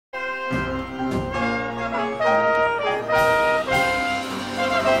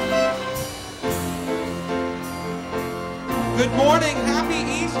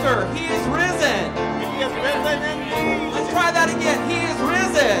together. He is risen. He is risen indeed. Let's try that again. He is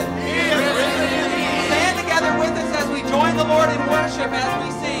risen. He is risen indeed. Stand together with us as we join the Lord in worship as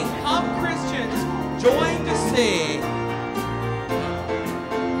we sing. Come, Christians, join to sing.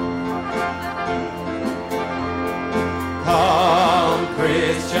 Come,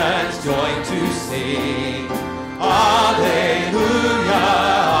 Christians, join to sing. Alleluia,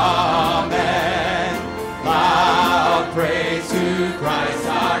 amen. Loud praise to Christ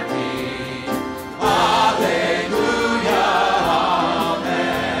our King. Alleluia,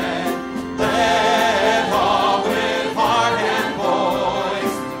 amen. Let all with heart and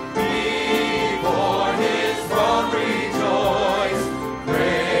voice before His throne rejoice.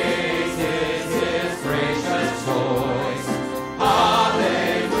 Praise is His gracious choice.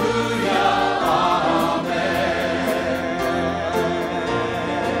 Alleluia,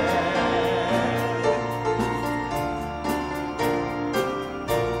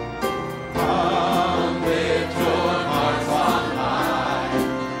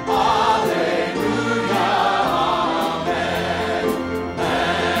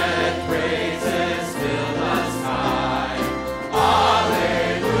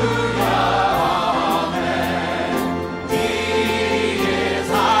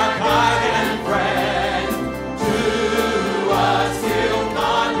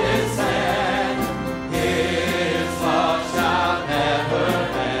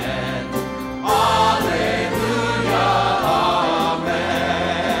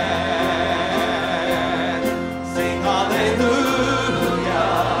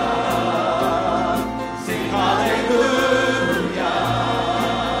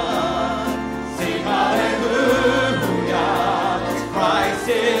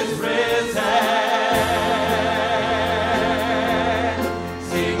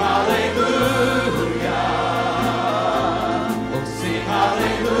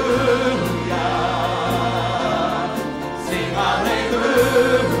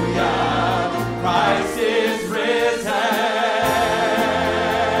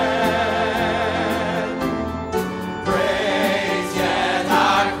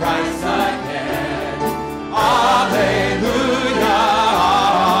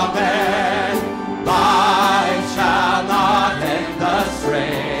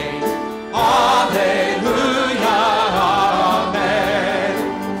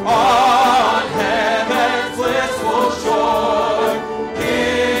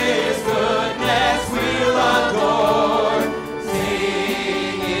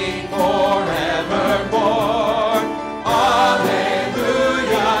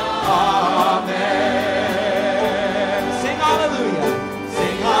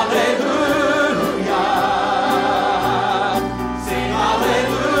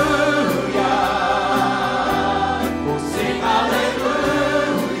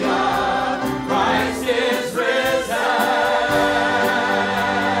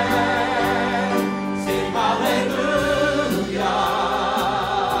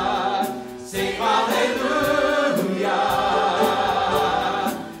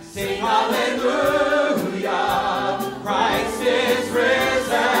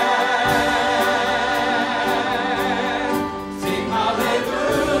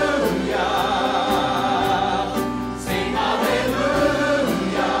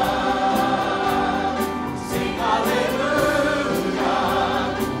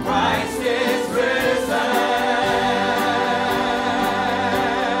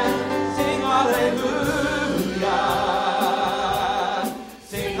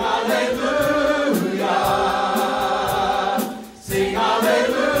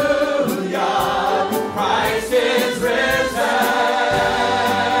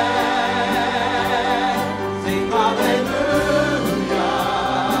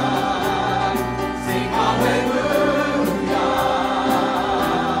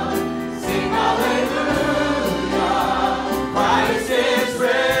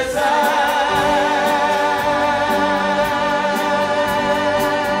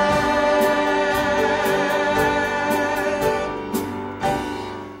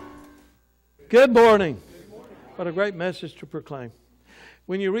 Good morning. What a great message to proclaim.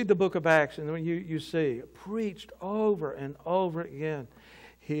 When you read the book of Acts and when you see preached over and over again,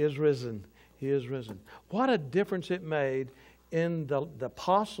 He is risen. He is risen. What a difference it made in the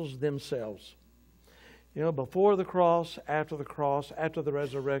apostles themselves. You know, before the cross, after the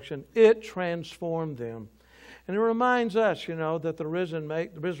resurrection, it transformed them. And it reminds us, you know, that the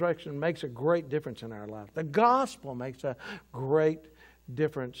resurrection makes a great difference in our life. The gospel makes a great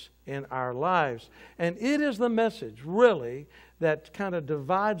difference in our lives. And it is the message, really, that kind of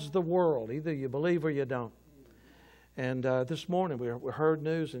divides the world. Either you believe or you don't. And this morning we heard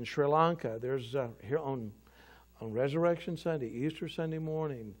news in Sri Lanka. There's here on Resurrection Sunday, Easter Sunday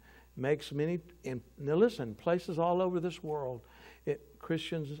morning, makes many, and now listen, places all over this world,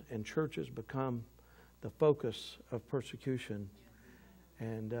 Christians and churches become the focus of persecution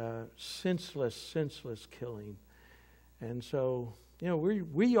and senseless killing. And so, you know,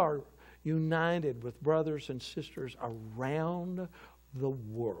 we are united with brothers and sisters around the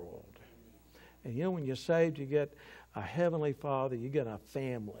world. And you know, when you're saved, you get a heavenly Father, you get a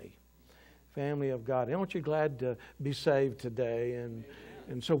family of God. And aren't you glad to be saved today?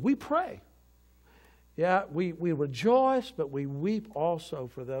 And so we pray. Yeah, we rejoice, but we weep also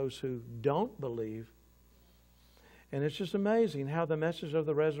for those who don't believe. And it's just amazing how the message of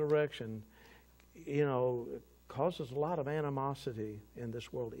the resurrection, you know, causes a lot of animosity in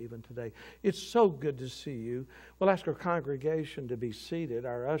this world even today. It's so good to see you. We'll ask our congregation to be seated.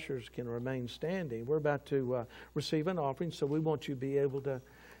 Our ushers can remain standing. We're about to receive an offering, so we want you to be able to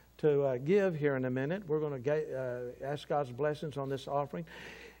give here in a minute. We're going to ask God's blessings on this offering.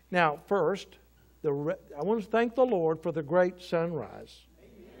 Now, first, I want to thank the Lord for the great sunrise.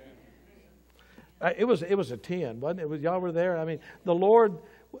 It was a 10, wasn't it? Y'all were there. I mean, the Lord,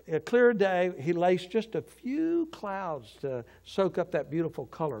 a clear day, He laced just a few clouds to soak up that beautiful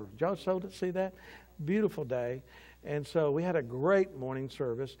color. Did y'all see that? Beautiful day. And so we had a great morning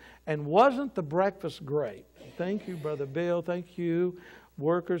service. And wasn't the breakfast great? Thank you, Brother Bill. Thank you,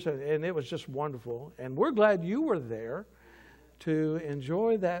 workers. And it was just wonderful. And we're glad you were there to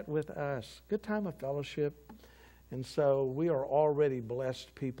enjoy that with us. Good time of fellowship. And so we are already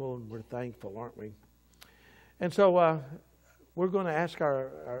blessed people, and we're thankful, aren't we? And so we're going to ask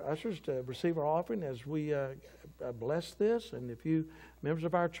our ushers to receive our offering as we bless this. And if you, members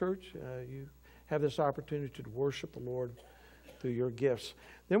of our church, you have this opportunity to worship the Lord through your gifts.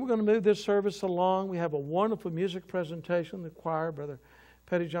 Then we're going to move this service along. We have a wonderful music presentation. The choir, Brother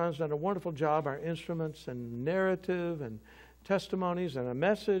Pettijohn's done a wonderful job. Our instruments and narrative and testimonies and a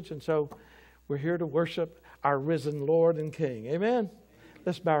message. And so we're here to worship our risen Lord and King. Amen?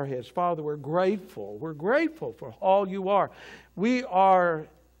 Let's bow our heads. Father, we're grateful. We're grateful for all you are. We are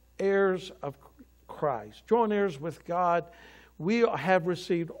heirs of Christ, joint heirs with God. We have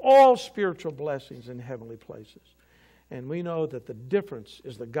received all spiritual blessings in heavenly places. And we know that the difference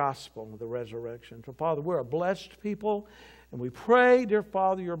is the gospel of the resurrection. So, Father, we're a blessed people. And we pray, dear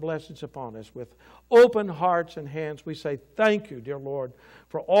Father, your blessings upon us. With open hearts and hands, we say thank you, dear Lord,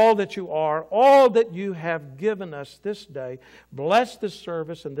 for all that you are, all that you have given us this day. Bless this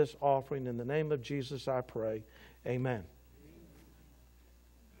service and this offering. In the name of Jesus, I pray. Amen.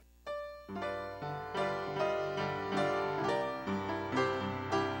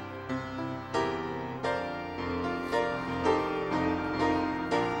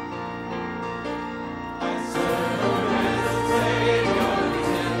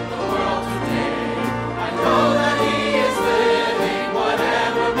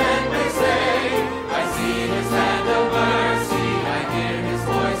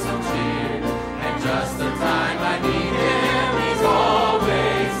 Just the time I need him, he's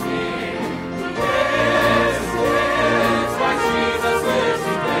always here.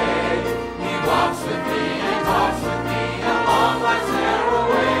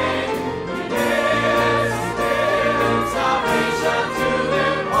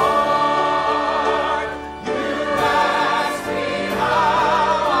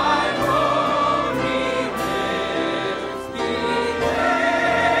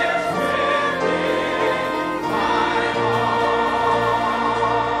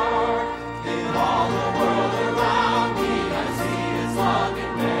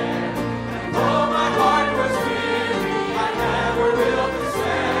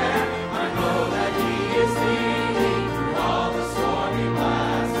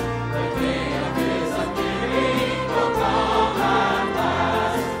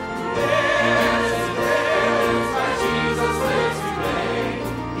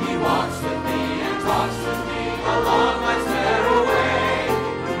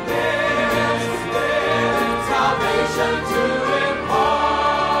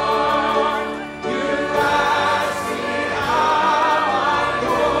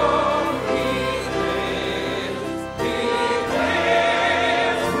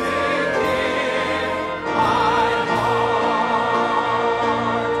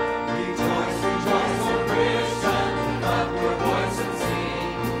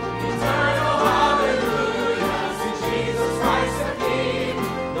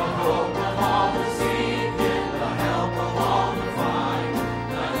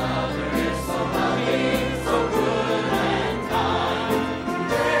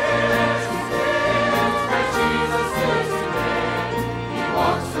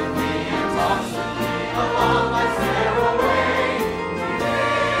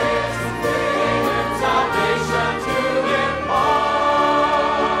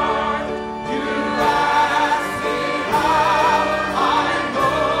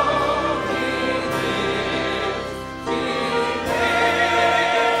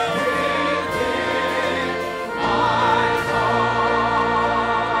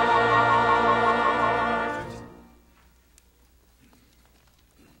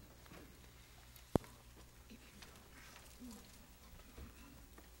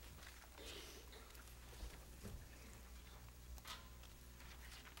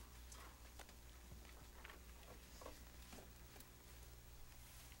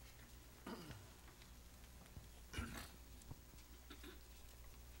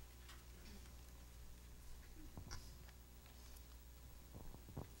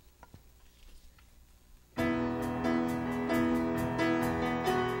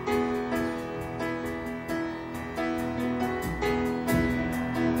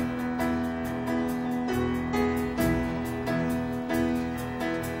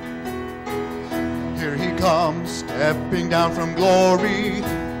 comes, stepping down from glory.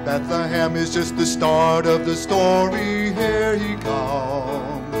 Bethlehem is just the start of the story. Here he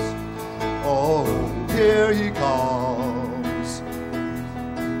comes. Oh, here he comes.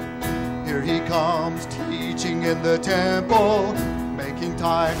 Here he comes, teaching in the temple, making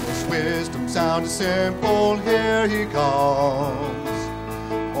timeless wisdom sound simple. Here he comes.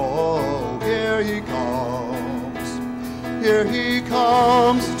 Oh, here he comes. Here he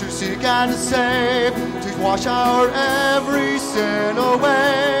comes to seek and to save, to wash our every sin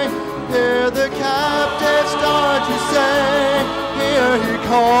away. Hear the captive start to say, here he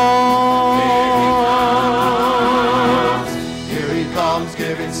comes. Here he comes,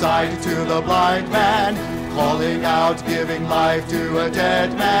 giving sight to the blind man, calling out, giving life to a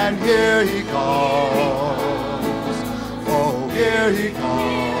dead man. Here he comes. Oh, here he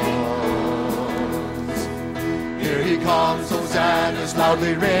comes. Here he comes, Hosanna's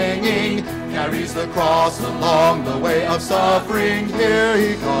loudly ringing, carries the cross along the way of suffering. Here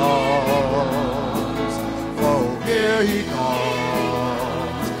he comes. Oh, here he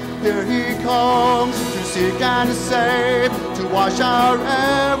comes. Here he comes to seek and to save, to wash our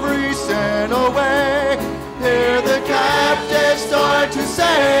every sin away. Hear the captives start to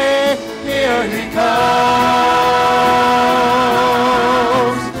say, here he comes.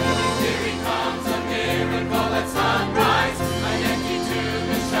 Here he comes, a miracle at sunrise, an empty tomb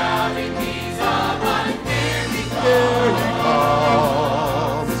is shouting, he's alive. Here he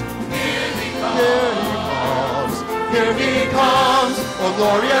comes. Here he comes. Here he comes. Here he comes. Oh,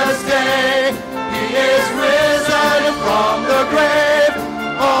 glorious day. He is risen from the grave.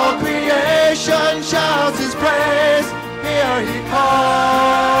 All creation shouts his praise. Here he comes.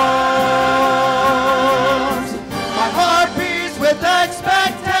 My heart beats with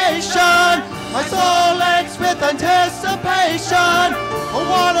expectation. My soul aches with anticipation. Oh,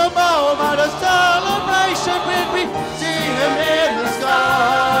 what a moment of celebration when we see him in the sky.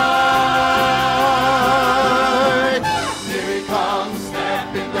 Here he comes,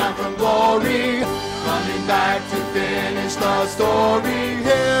 stepping down from glory, coming back to finish the story.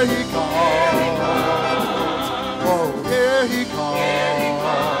 Here he comes. Oh, here he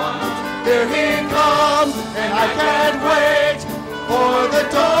comes. Here he comes, and I can't wait for the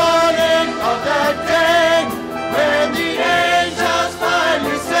dawning of that day when the angels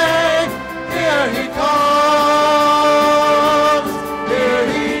finally say, here he comes. Here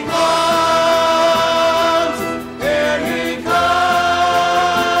he comes. Here he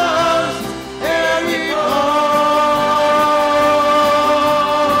comes. Here he comes.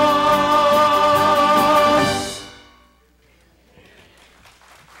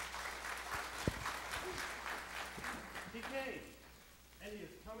 He came, and he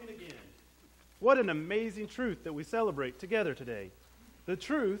is coming again. What an amazing truth that we celebrate together today. The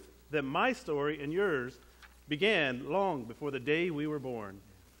truth that my story and yours began long before the day we were born.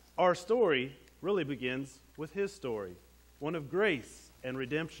 Our story really begins with his story, one of grace and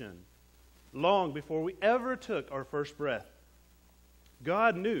redemption, long before we ever took our first breath.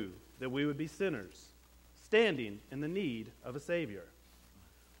 God knew that we would be sinners, standing in the need of a Savior.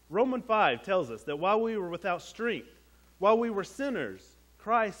 Romans 5 tells us that while we were without strength, while we were sinners,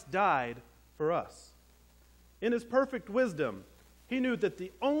 Christ died for us. In his perfect wisdom, he knew that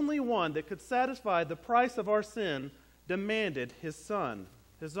the only one that could satisfy the price of our sin demanded his Son,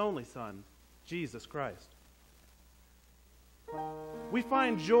 his only Son, Jesus Christ. We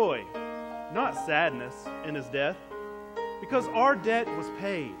find joy, not sadness, in his death, because our debt was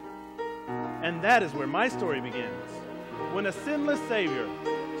paid. And that is where my story begins, when a sinless Savior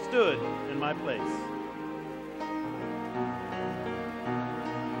stood in my place.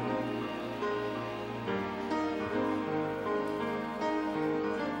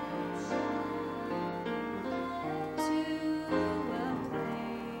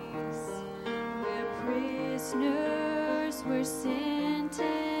 Prisoners were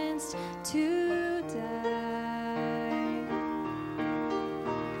sentenced to die.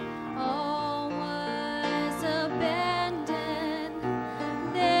 All was abandoned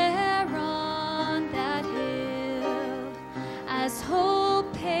there on that hill, as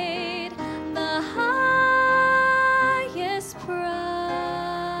hope paid the highest price.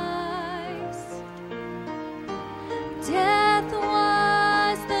 Death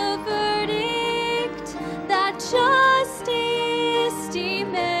was the verdict that justice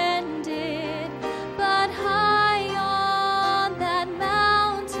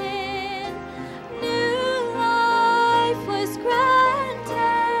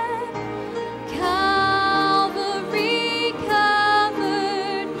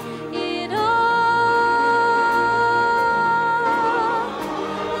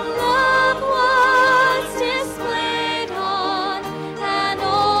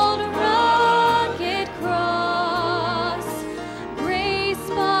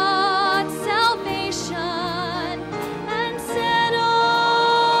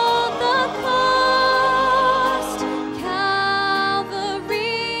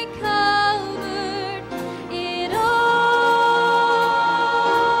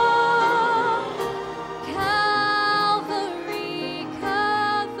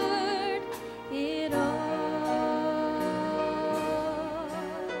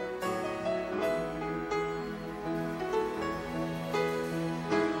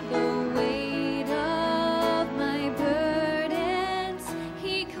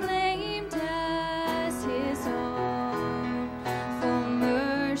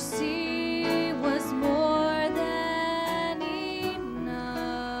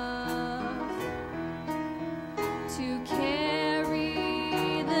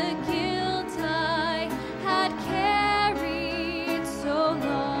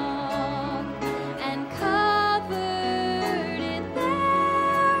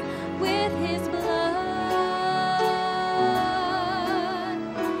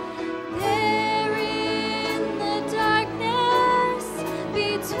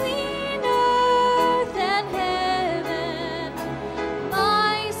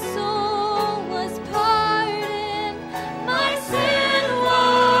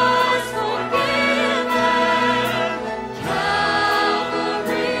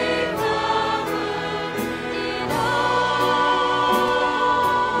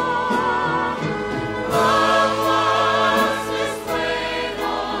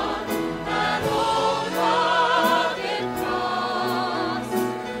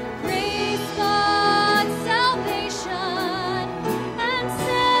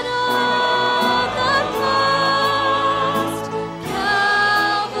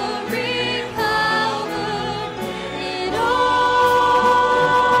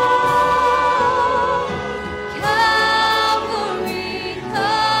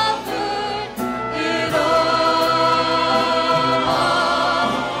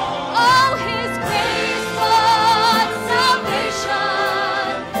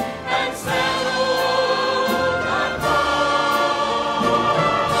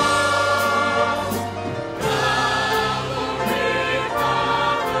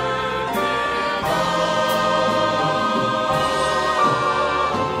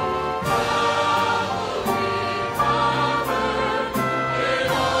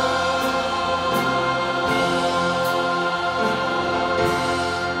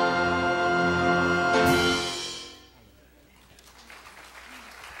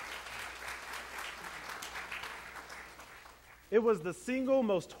was the single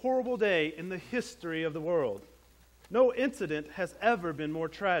most horrible day in the history of the world. No incident has ever been more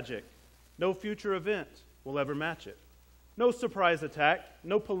tragic. No future event will ever match it. No surprise attack,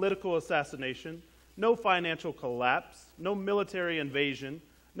 no political assassination, no financial collapse, no military invasion,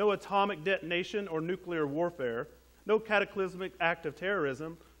 no atomic detonation or nuclear warfare, no cataclysmic act of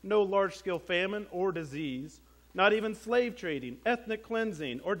terrorism, no large-scale famine or disease, not even slave trading, ethnic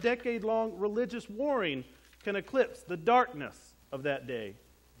cleansing, or decade-long religious warring can eclipse the darkness of that day.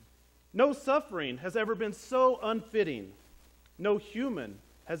 No suffering has ever been so unfitting. No human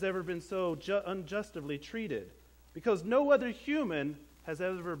has ever been so unjustly treated, because no other human has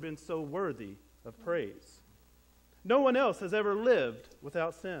ever been so worthy of praise. No one else has ever lived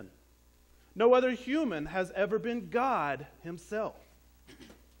without sin. No other human has ever been God himself.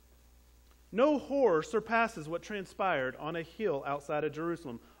 No horror surpasses what transpired on a hill outside of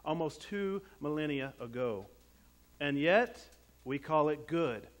Jerusalem almost 2 millennia ago. And yet, we call it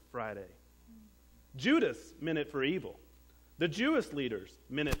Good Friday. Judas meant it for evil. The Jewish leaders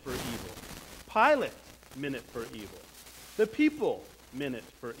meant it for evil. Pilate meant it for evil. The people meant it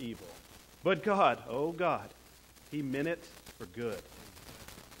for evil. But God, oh God, he meant it for good.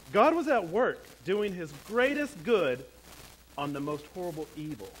 God was at work doing his greatest good on the most horrible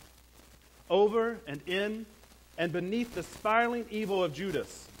evil. Over and in and beneath the spiraling evil of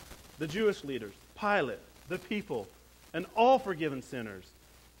Judas, the Jewish leaders, Pilate, the people, and all forgiven sinners,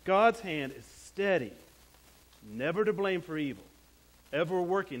 God's hand is steady, never to blame for evil, ever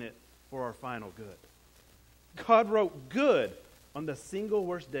working it for our final good. God wrote good on the single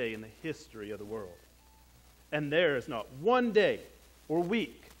worst day in the history of the world. And there is not one day or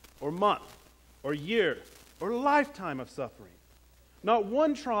week or month or year or lifetime of suffering, not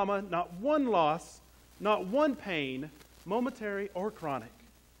one trauma, not one loss, not one pain, momentary or chronic,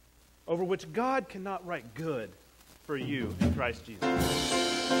 over which God cannot write good for you in Christ Jesus.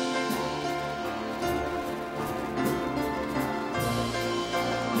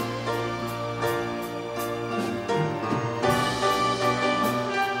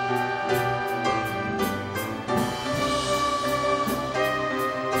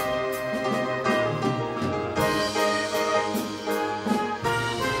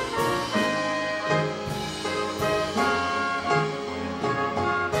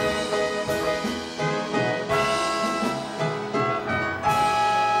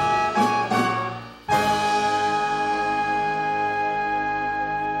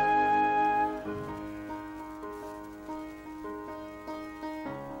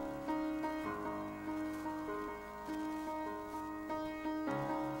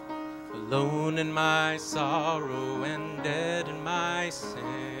 Alone in my sorrow and dead in my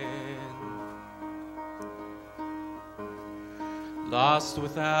sin, lost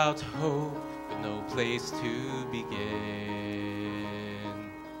without hope with no place to begin.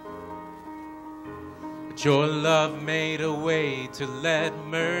 But your love made a way to let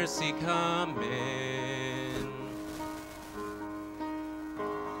mercy come in.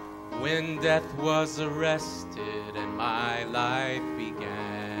 When death was arrested and my life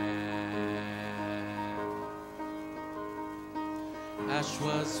began, ash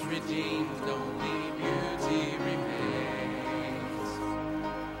was redeemed, only beauty remains.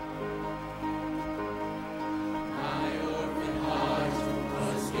 My orphan heart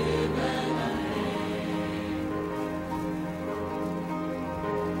was given a name.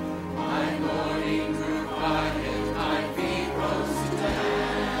 My mourning grew quiet, my feet rose to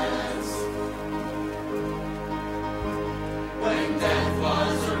dance. When death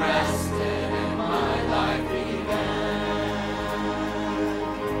was arrested and my life began.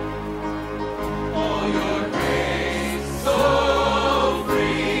 So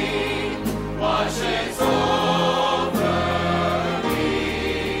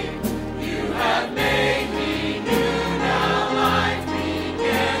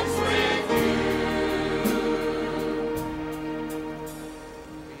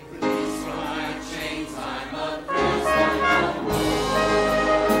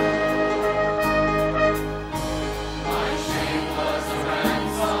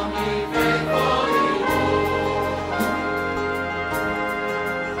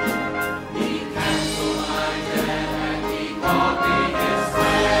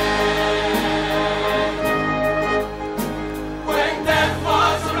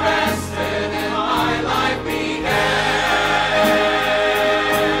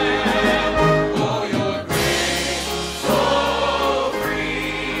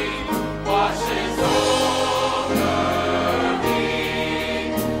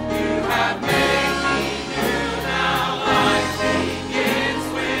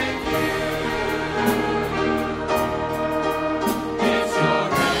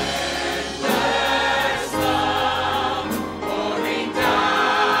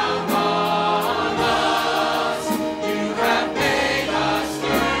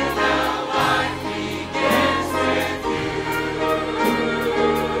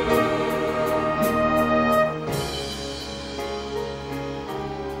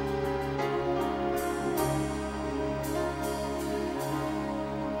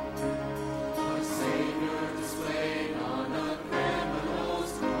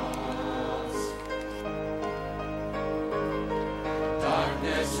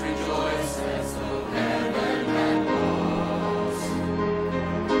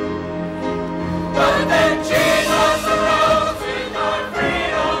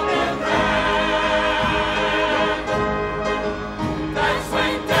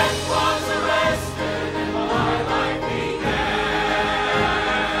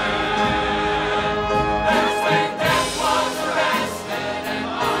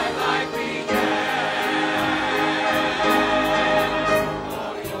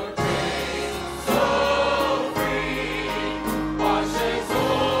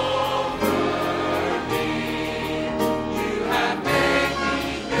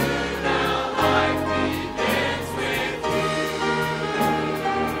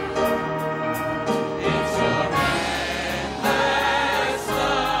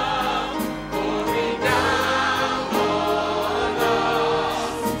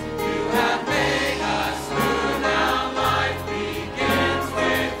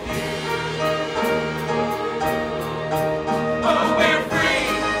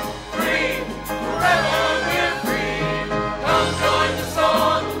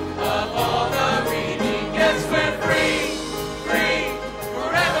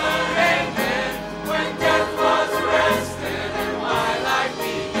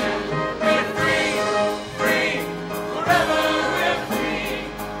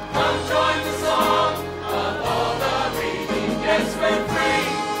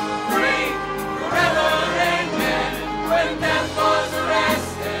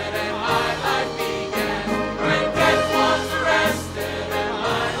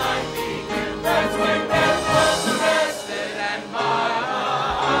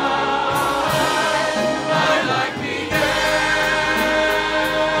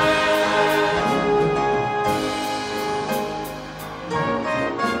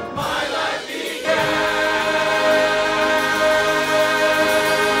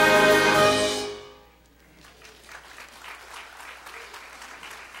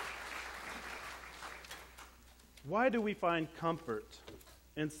why do we find comfort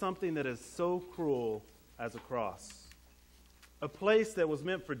in something that is so cruel as a cross? A place that was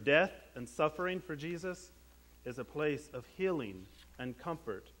meant for death and suffering for Jesus is a place of healing and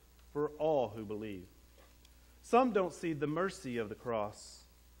comfort for all who believe. Some don't see the mercy of the cross,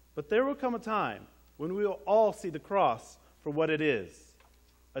 but there will come a time when we will all see the cross for what it is,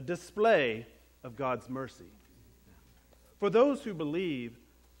 a display of God's mercy. For those who believe,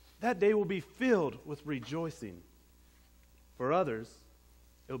 that day will be filled with rejoicing. For others,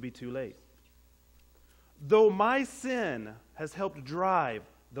 it will be too late. Though my sin has helped drive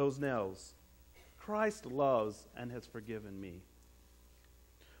those nails, Christ loves and has forgiven me.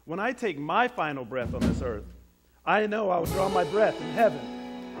 When I take my final breath on this earth, I know I will draw my breath in heaven.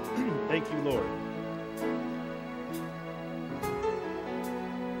 Thank you, Lord.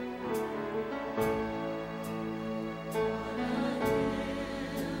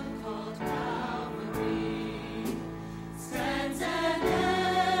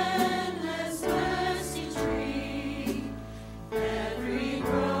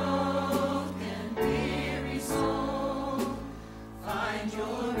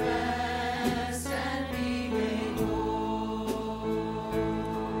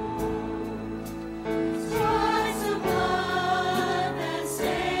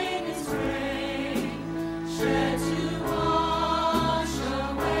 Praise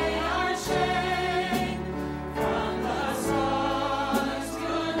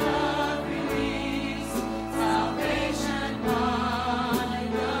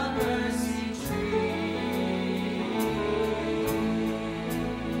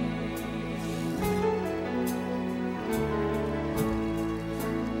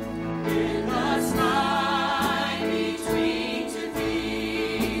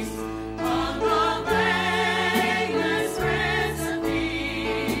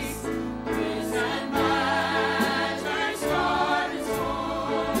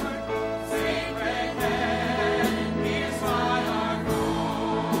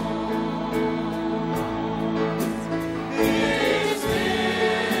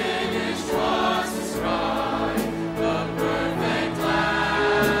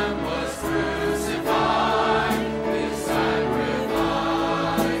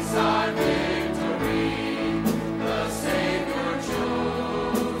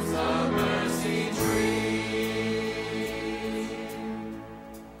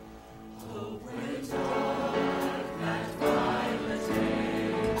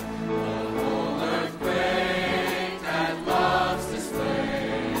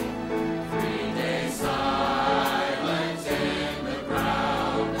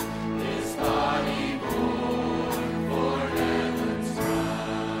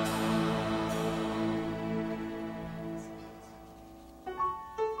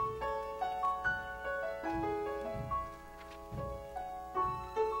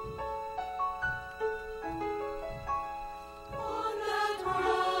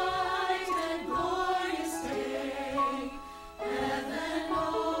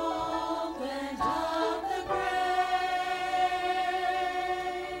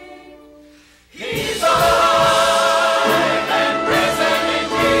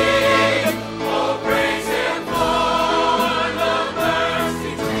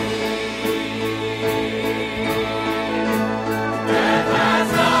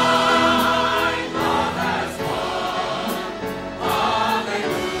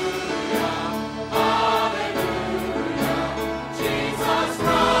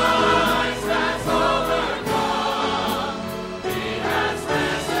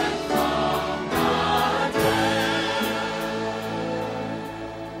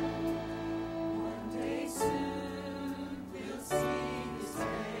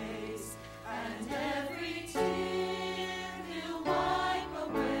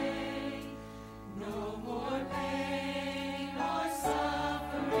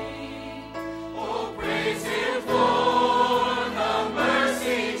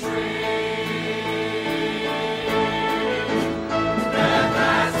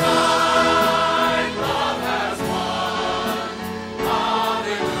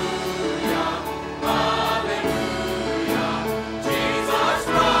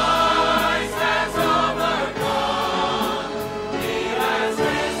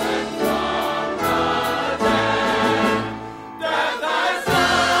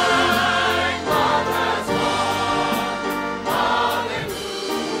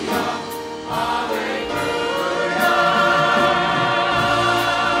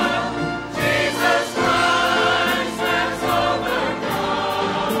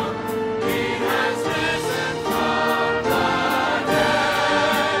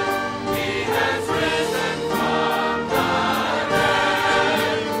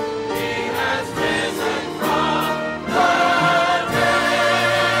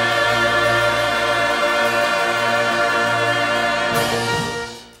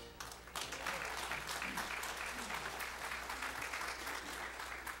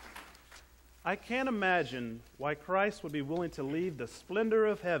I can't imagine why Christ would be willing to leave the splendor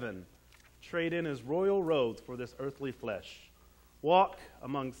of heaven, trade in his royal robes for this earthly flesh, walk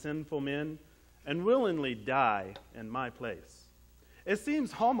among sinful men, and willingly die in my place. It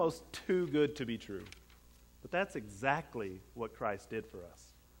seems almost too good to be true. But that's exactly what Christ did for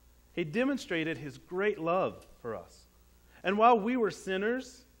us. He demonstrated his great love for us. And while we were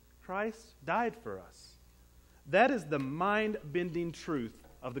sinners, Christ died for us. That is the mind-bending truth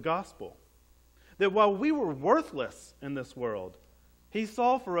of the gospel. That while we were worthless in this world, he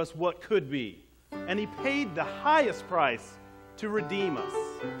saw for us what could be, and he paid the highest price to redeem us.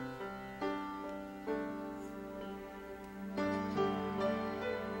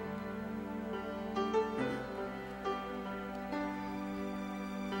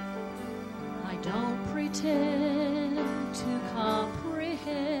 I don't pretend to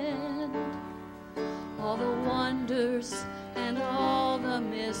comprehend all the wonders and all the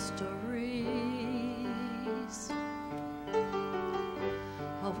mysteries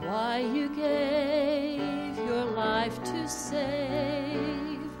of why you gave your life to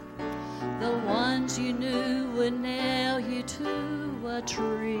save the ones you knew would nail you to a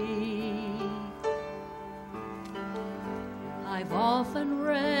tree. I've often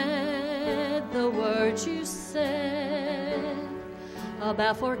read the words you said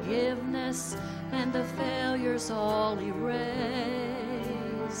about forgiveness and the failures all erased.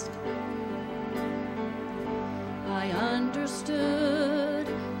 I understood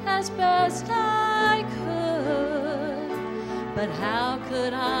as best I could, but how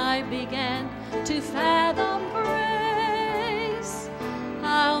could I begin to fathom grace?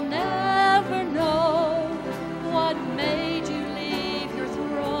 I'll never know what made you leave your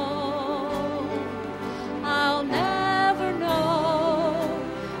throne. I'll never know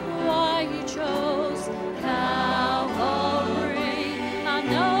why you chose Calvary. Not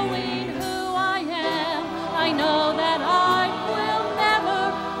knowing who I am, I know that I will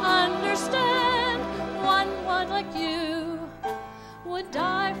never understand. One like you would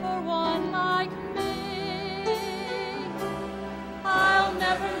die for one like me. I'll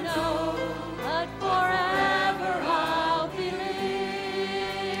never know, but forever I'll believe.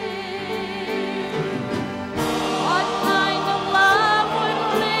 What kind of love would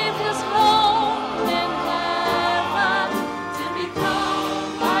leave his home in heaven to become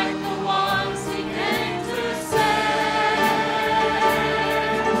like the ones he came to save?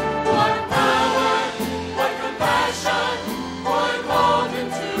 What power, what compassion would hold him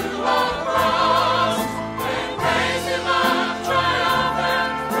to a cross and raise him up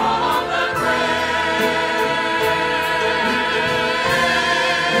triumphant from the grave?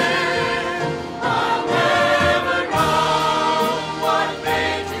 I'll never know what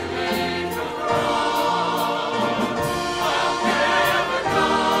made you leave the throne. I'll never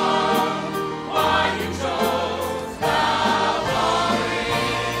know why you chose Calvary.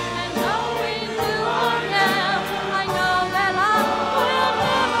 And knowing who I am, I know that I will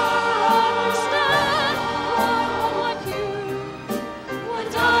never understand why one like you would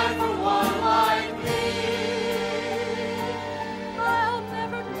die for one like me. I'll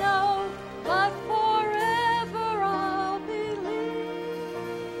never know, but forever I'll believe.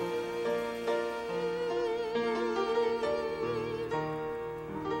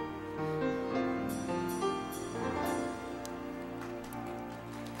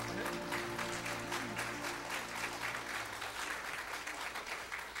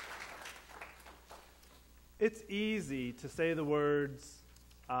 It's easy to say the words,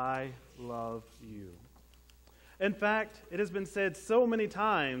 I love you. In fact, it has been said so many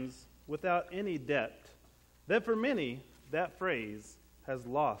times without any depth that for many, that phrase has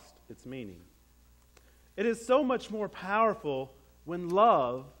lost its meaning. It is so much more powerful when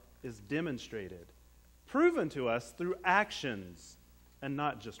love is demonstrated, proven to us through actions and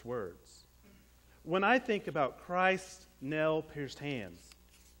not just words. When I think about Christ's nail-pierced hands,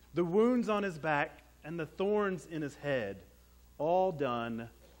 the wounds on his back, and the thorns in his head, all done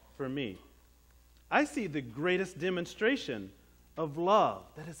for me, I see the greatest demonstration of love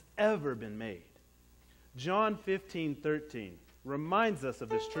that has ever been made. John 15:13 reminds us of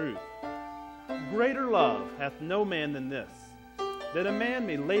this truth. Greater love hath no man than this, that a man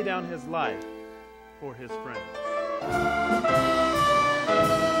may lay down his life for his friends.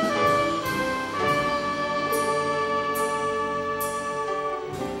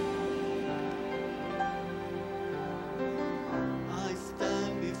 I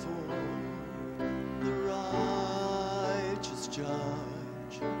stand before the righteous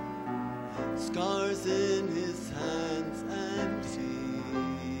judge, scars in his hands and feet.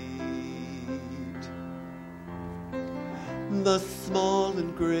 The small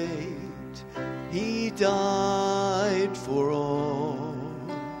and great He died for all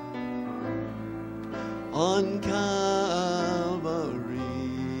on Calvary.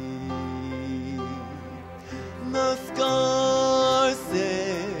 The scars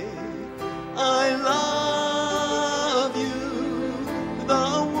say, I love you.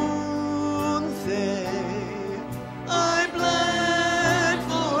 The wounds say, I bled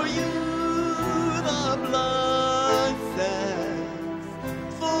for you. The blood says,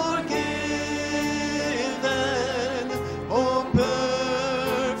 forgiven. Oh,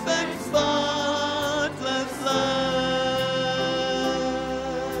 perfect, spotless Lamb.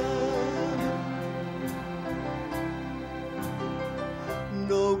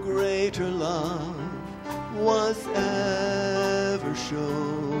 No greater love was ever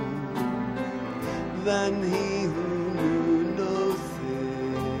shown than he who knew no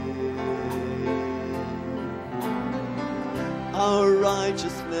sin. Our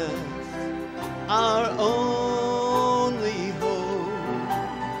righteousness, our only hope,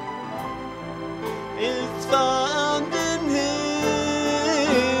 is found in him.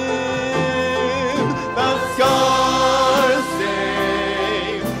 The scars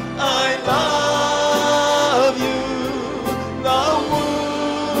say, I love you. The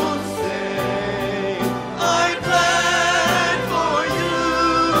wounds say, I bled for you.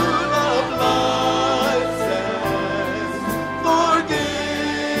 The blood says,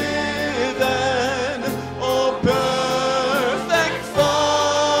 forgiven. Oh, perfect,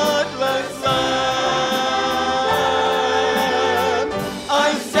 spotless Lamb.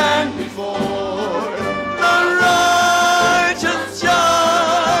 I stand before the righteous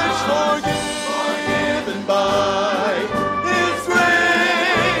judge, forgiven by his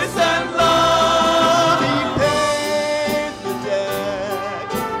grace and love. He paid the debt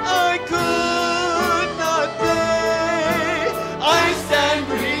I could not pay. I stand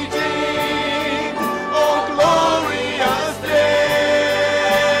redeemed, oh glorious day.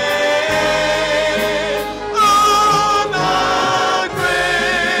 Oh, the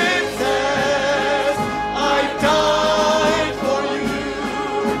grave says, I died for you.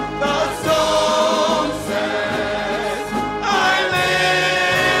 The stone says, I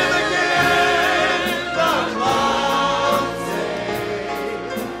live again. The clouds say,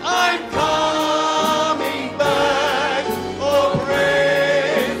 I'm coming back. Oh,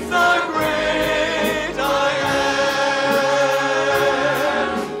 praise the great I am.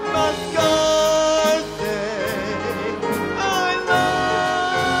 The scars say, I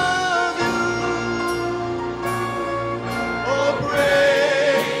love you. Oh,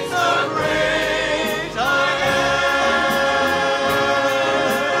 praise the great I am.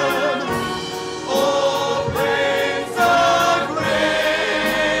 Oh, praise the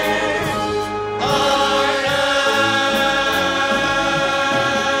great I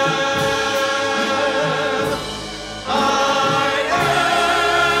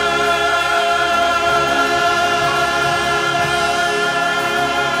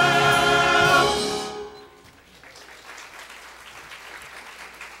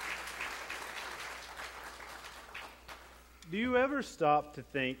Do you ever stop to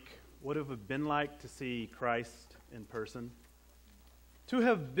think what it would have been like to see Christ in person? To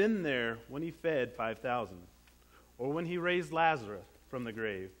have been there when he fed 5,000, or when he raised Lazarus from the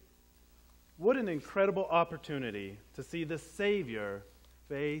grave. What an incredible opportunity to see the Savior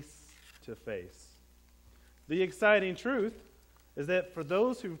face to face. The exciting truth is that for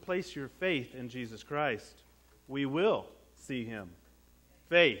those who place your faith in Jesus Christ, we will see him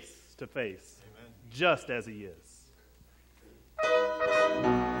face to face, just as he is.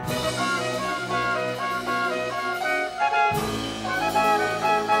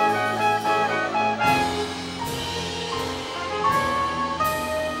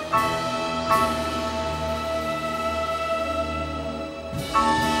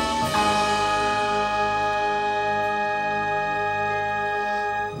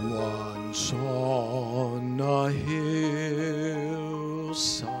 Once on a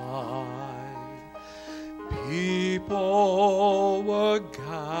hillside, people were gathered,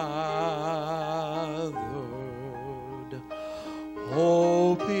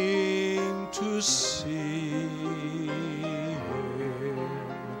 hoping to see him,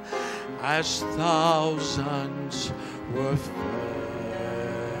 as thousands were fed.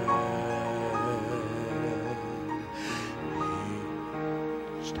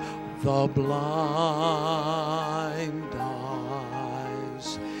 The blind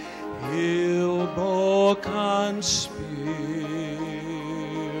eyes, heal broken spirits.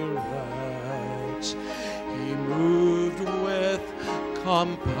 He moved with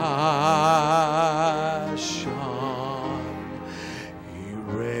compassion. He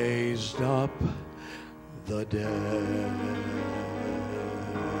raised up the dead.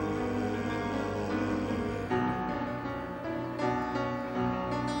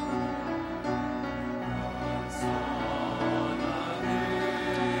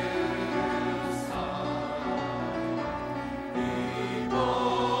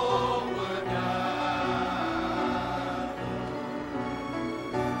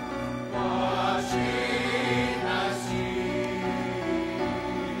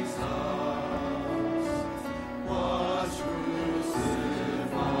 Was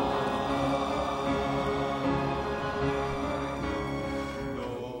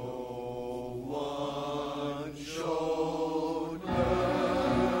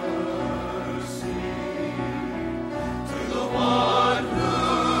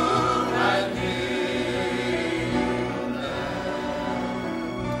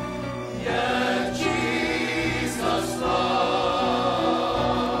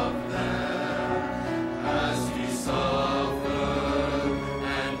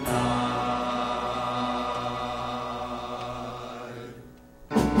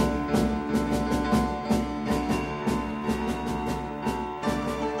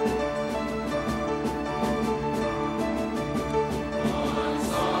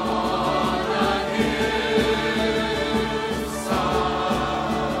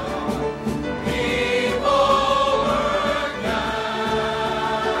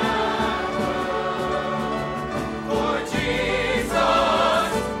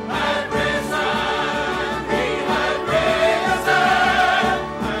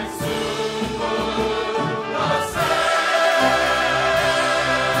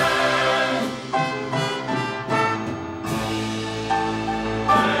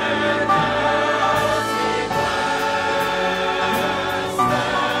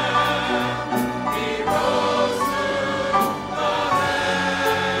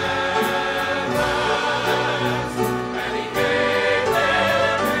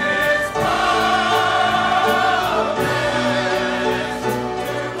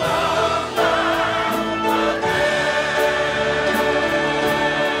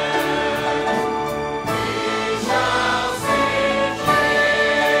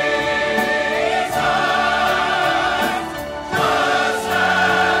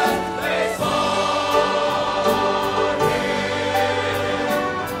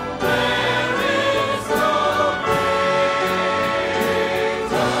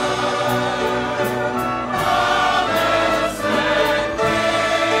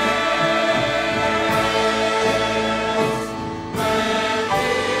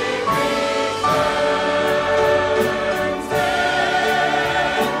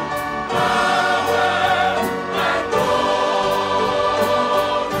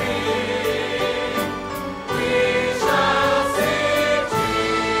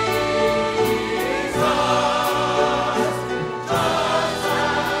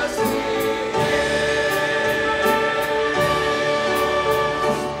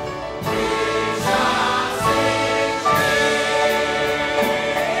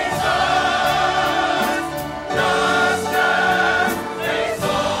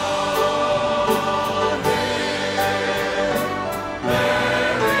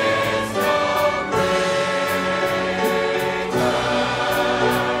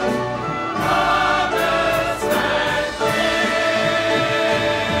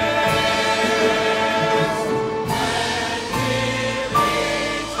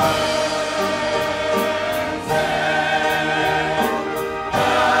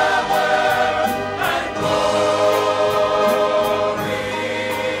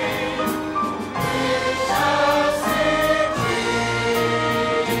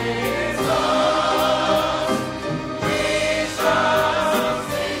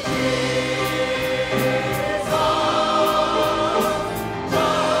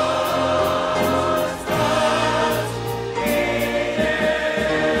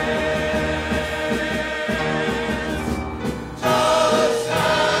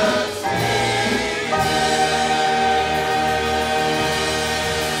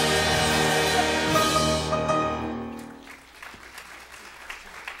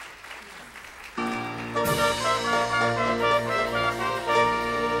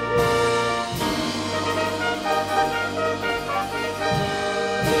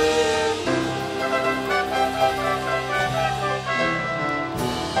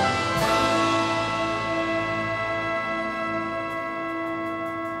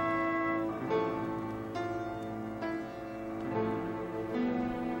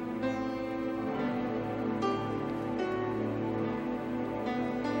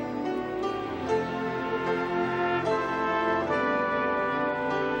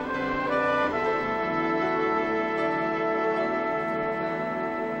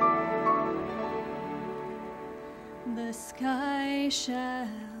shall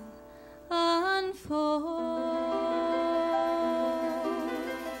unfold,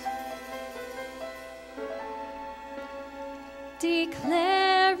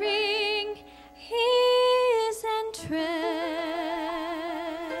 declaring his entrance.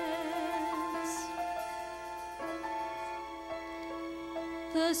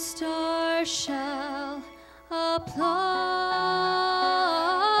 The stars shall applaud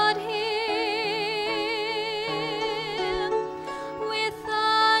him with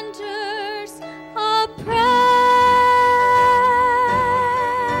thunders of praise.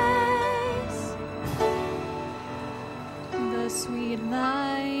 The sweet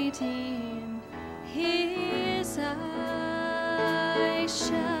light in his eyes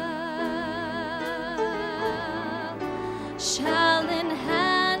shall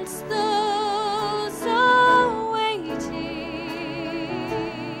enhance those awaiting,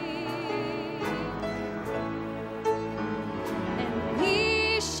 and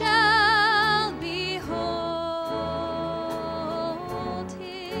we shall behold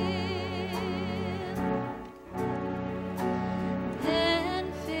him,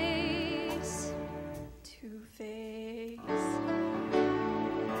 then face to face.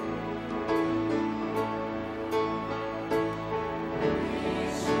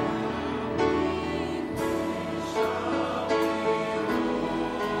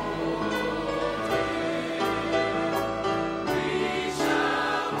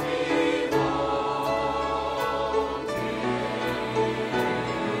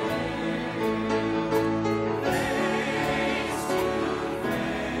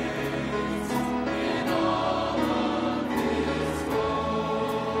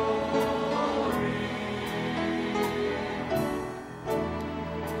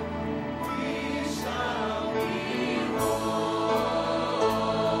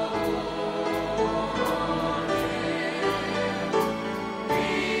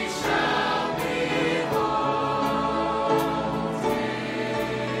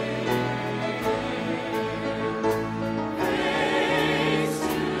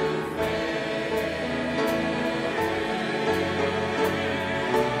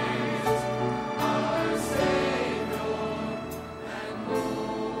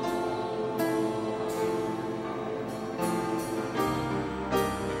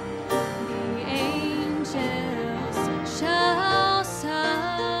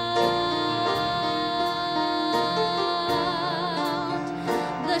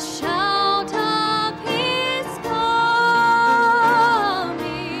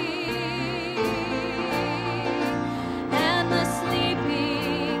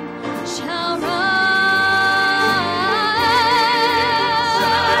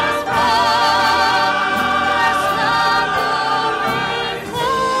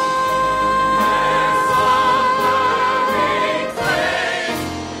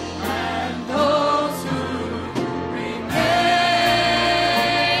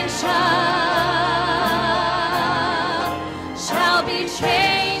 Shall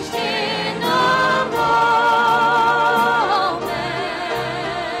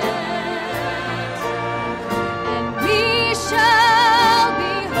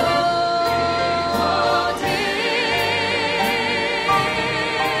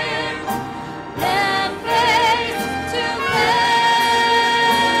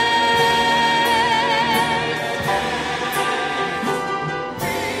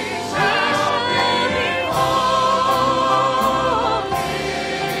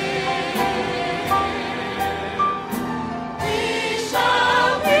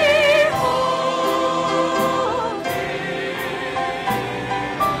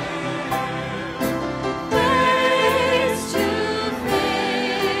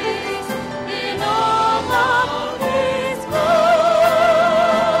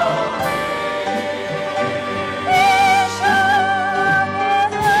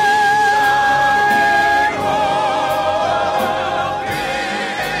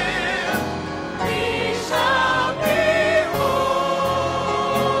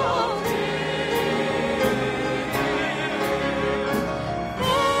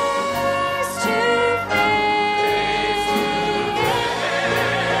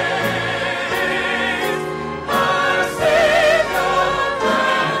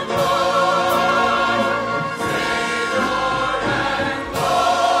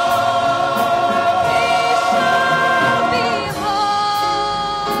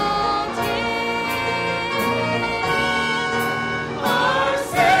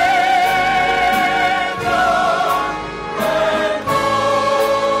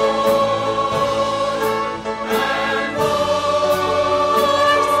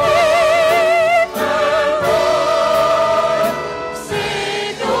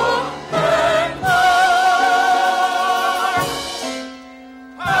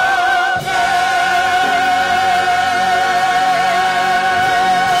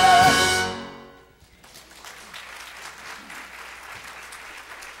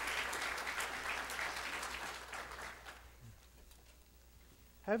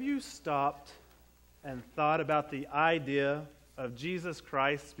Have you stopped and thought about the idea of Jesus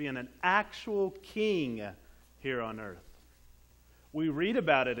Christ being an actual king here on earth? We read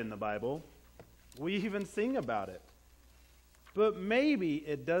about it in the Bible. We even sing about it. But maybe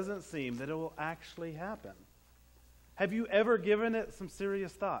it doesn't seem that it will actually happen. Have you ever given it some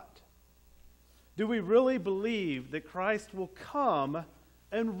serious thought? Do we really believe that Christ will come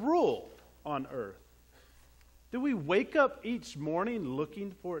and rule on earth? Do we wake up each morning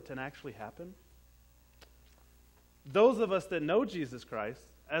looking for it to actually happen? Those of us that know Jesus Christ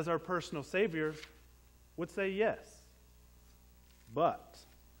as our personal Savior would say yes. But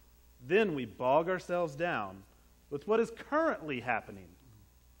then we bog ourselves down with what is currently happening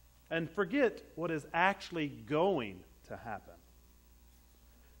and forget what is actually going to happen.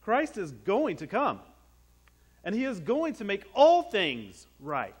 Christ is going to come, and he is going to make all things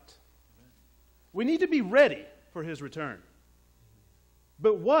right. We need to be ready for his return.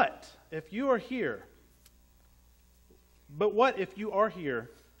 But what if you are here? But what if you are here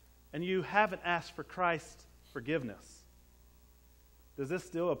and you haven't asked for Christ's forgiveness? Does this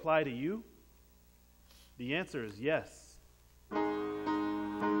still apply to you? The answer is yes.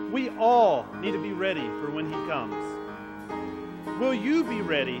 We all need to be ready for when he comes. Will you be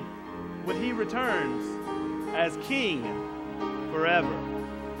ready when he returns as King forever?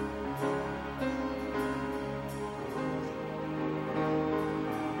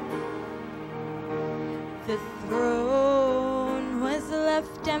 The throne was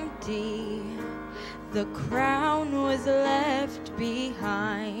left empty, the crown was left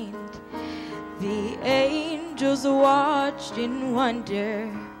behind. The angels watched in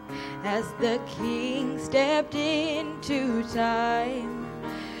wonder as the King stepped into time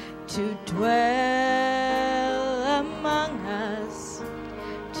to dwell among us,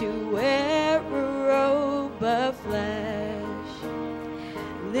 to wear a robe of flesh,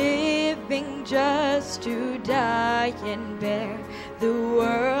 living just to die and bear the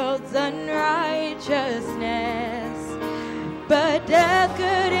world's unrighteousness. But death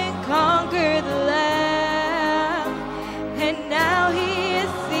couldn't conquer the Lamb, and now he is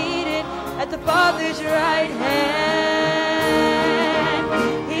seated at the Father's right hand.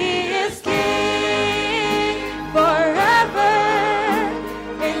 He is King forever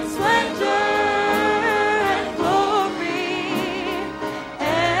in splendor and glory.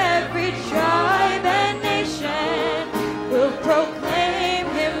 Every tribe and nation will proclaim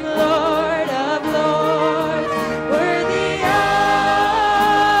him Lord of Lords. Worthy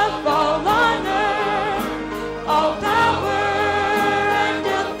of all honor, all power and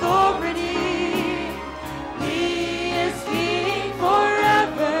authority. He is King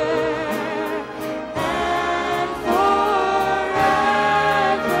forever and forevermore.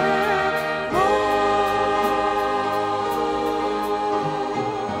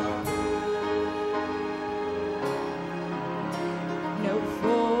 No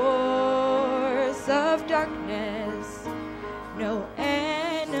force of darkness, no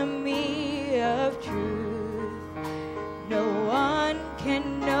enemy of truth, no one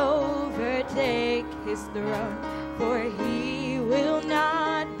can overtake his throne, for he will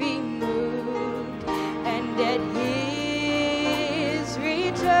not be moved. And at his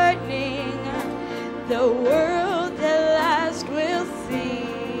returning, the world at last will see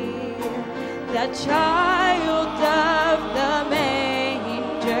that child of the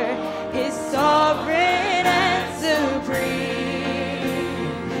manger is sovereign and supreme,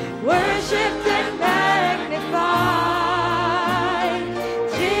 worshipped and magnified.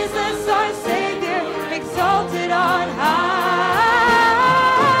 Jesus our Savior, exalted on high.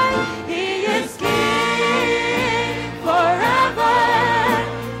 He is King forever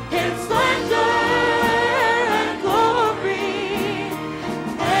in splendor and glory.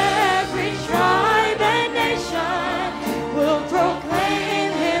 Every tribe and nation will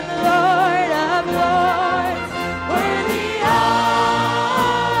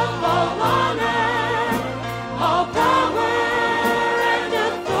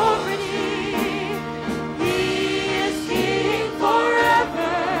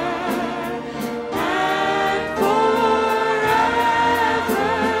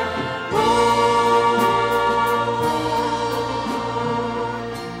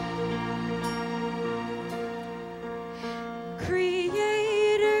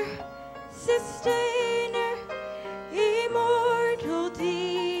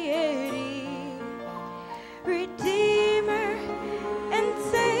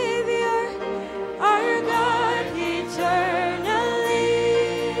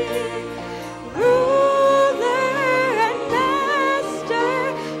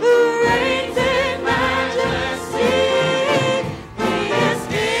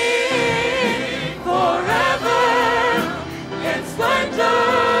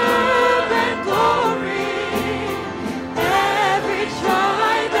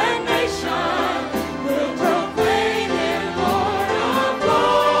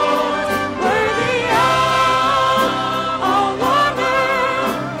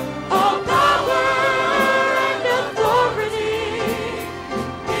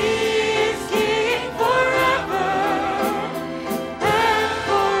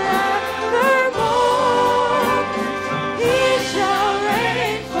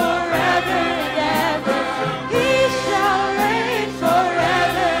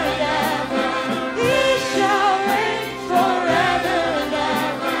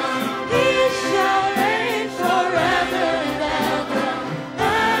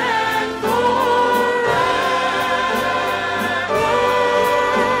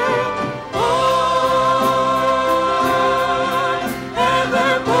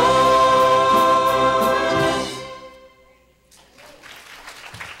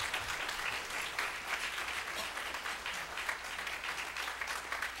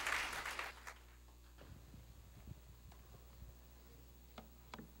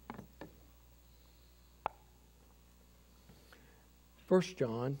 1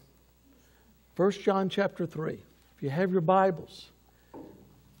 John. 1 John chapter 3. If you have your Bibles,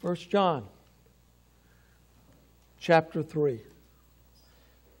 1 John chapter 3.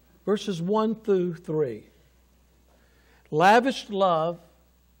 Verses 1 through 3. Lavished love,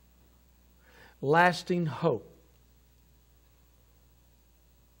 lasting hope.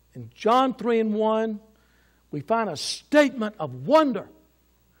 In John 3 and 1, we find a statement of wonder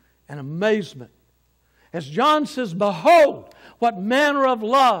and amazement. As John says, "Behold, what manner of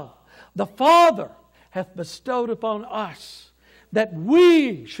love the Father hath bestowed upon us, that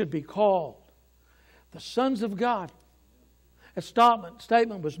we should be called the sons of God." A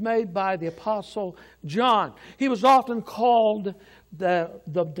statement was made by the Apostle John. He was often called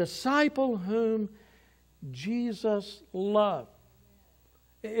the disciple whom Jesus loved.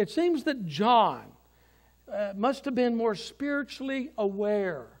 It seems that John must have been more spiritually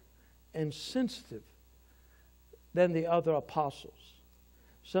aware and sensitive than the other apostles.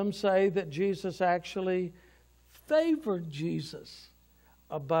 Some say that Jesus actually favored Jesus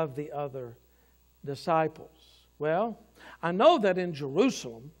above the other disciples. Well, I know that in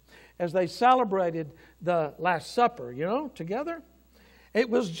Jerusalem, as they celebrated the Last Supper, together, it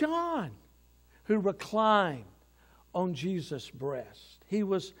was John who reclined on Jesus' breast. He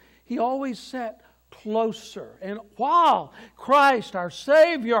always sat closer. And while Christ, our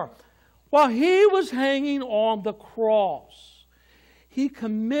Savior, while He was hanging on the cross, He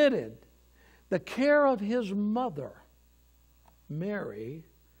committed the care of His mother, Mary,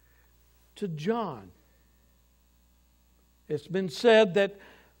 to John. It's been said that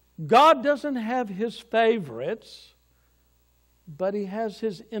God doesn't have His favorites, but He has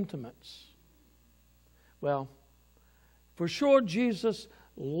His intimates. Well, for sure Jesus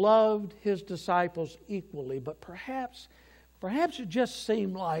loved His disciples equally, but perhaps it just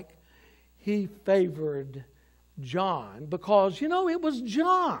seemed like He favored John because, it was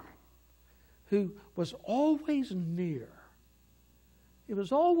John who was always near. He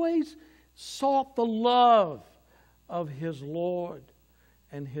was always sought the love of his Lord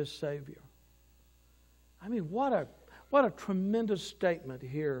and his Savior. I mean, what a tremendous statement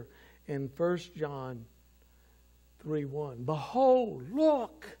here in 1 John 3:1. Behold,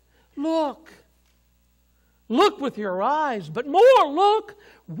 look with your eyes, but more look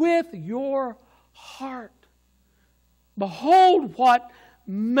with your heart. Behold what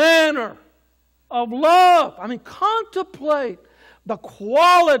manner of love. I mean, contemplate the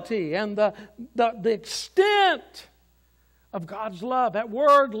quality and the extent of God's love. That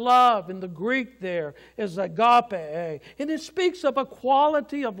word love in the Greek there is agape. And it speaks of a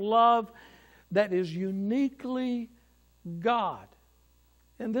quality of love that is uniquely God.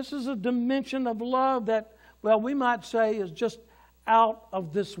 And this is a dimension of love that, we might say is just out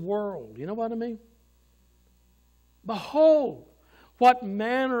of this world. You know what I mean? Behold, what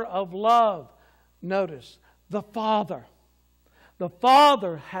manner of love. Notice, the Father. The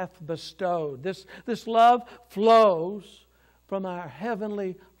Father hath bestowed. This love flows from our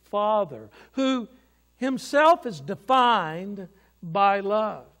Heavenly Father, who Himself is defined by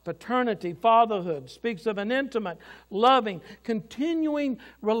love. Paternity, fatherhood, speaks of an intimate, loving, continuing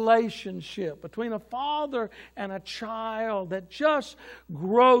relationship between a father and a child that just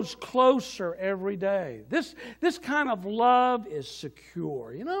grows closer every day. This kind of love is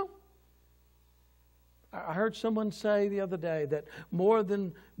secure, I heard someone say the other day that more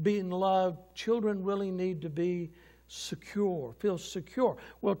than being loved, children really need to be secure, feel secure.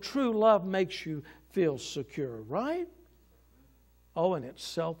 Well, true love makes you feel secure, right? Oh, and it's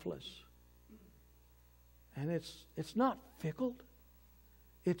selfless. And it's not fickle.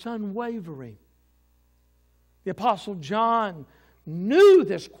 It's unwavering. The Apostle John knew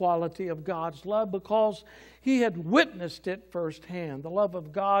this quality of God's love because he had witnessed it firsthand. The love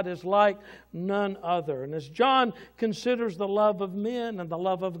of God is like none other. And as John considers the love of men and the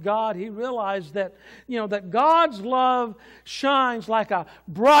love of God, he realized that, that God's love shines like a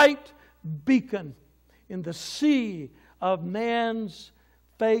bright beacon in the sea of man's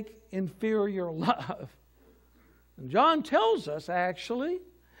fake inferior love. And John tells us actually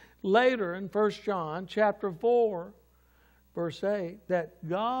later in 1 John chapter 4 verse 8 that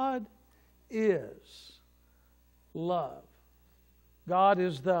God is love. God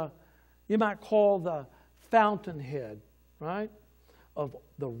is you might call the fountainhead, right, of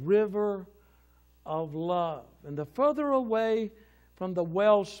the river of love. And the further away from the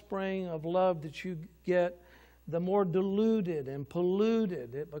wellspring of love that you get, the more diluted and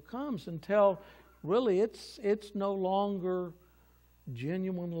polluted it becomes until really it's no longer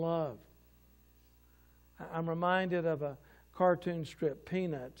genuine love. I'm reminded of a cartoon strip,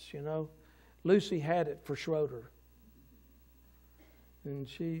 Peanuts, Lucy had it for Schroeder. And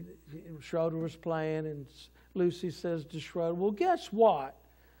Schroeder was playing, and Lucy says to Schroeder, well, guess what?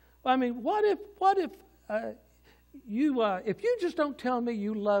 I mean, what if you just don't tell me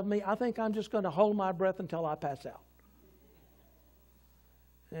you love me, I think I'm just going to hold my breath until I pass out.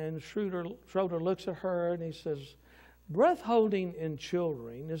 And Schroeder looks at her and he says, breath holding in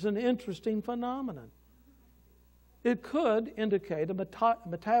children is an interesting phenomenon. It could indicate a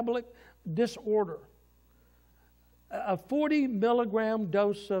metabolic disorder. A 40 milligram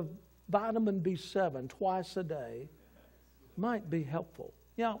dose of vitamin B7 twice a day might be helpful.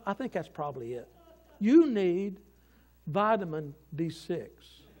 Yeah, I think that's probably it. You need vitamin B6.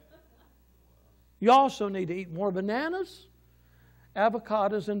 You also need to eat more bananas,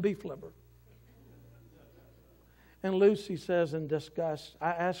 avocados, and beef liver. And Lucy says in disgust,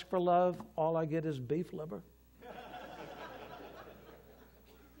 I ask for love, all I get is beef liver.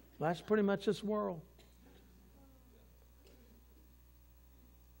 That's pretty much this world.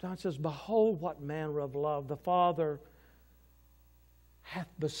 John says, behold what manner of love the Father hath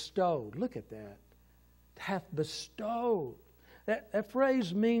bestowed. Look at that. Hath bestowed. That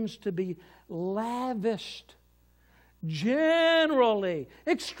phrase means to be lavished. Generally,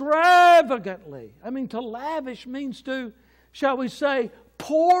 extravagantly. I mean, to lavish means to, shall we say,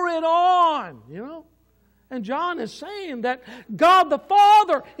 pour it on, you know. And John is saying that God the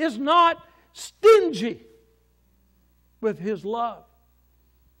Father is not stingy with His love.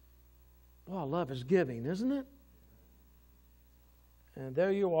 Well, love is giving, isn't it? And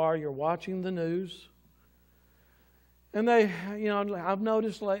there you are, you're watching the news. And they, you know, I've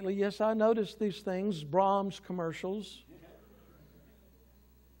noticed lately, yes, I noticed these things, Brahms commercials.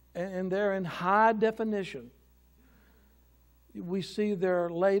 And they're in high definition. We see their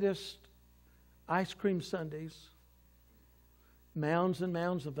latest ice cream sundaes, mounds and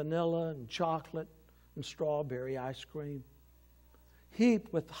mounds of vanilla and chocolate and strawberry ice cream,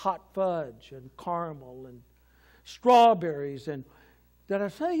 heaped with hot fudge and caramel and strawberries. And did I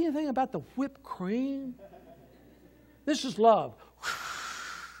say anything about the whipped cream? This is love.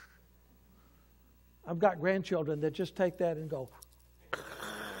 I've got grandchildren that just take that and go,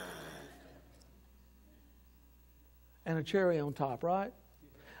 and a cherry on top, right?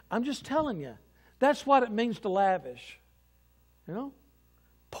 I'm just telling you, that's what it means to lavish. You know?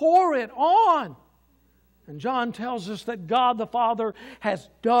 Pour it on. And John tells us that God the Father has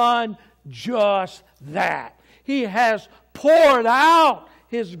done just that. He has poured out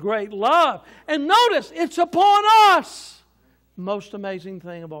His great love. And notice, it's upon us. Most amazing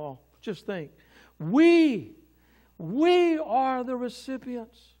thing of all. Just think. We are the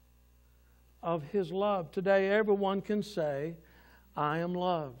recipients of His love. Today, everyone can say, I am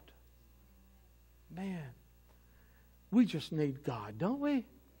loved. Man, we just need God, don't we?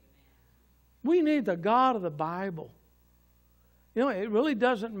 We need the God of the Bible. You know, it really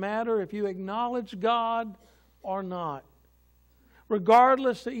doesn't matter if you acknowledge God or not.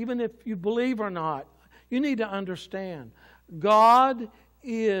 Regardless, even if you believe or not, you need to understand, God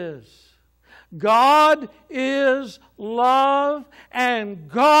is love, and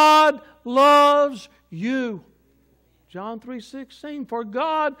God loves you. John 3:16, for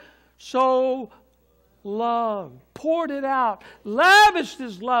God so loved, poured it out, lavished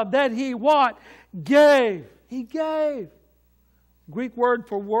His love, that He what? Gave. He gave. Greek word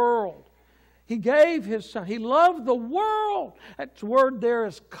for world. He gave His Son. He loved the world. That word there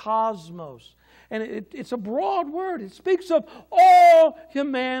is cosmos. And it's a broad word. It speaks of all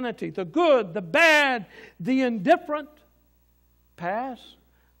humanity, the good, the bad, the indifferent, past,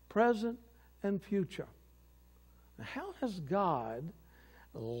 present, and future. Now, how has God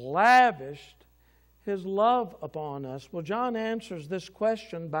lavished His love upon us? Well, John answers this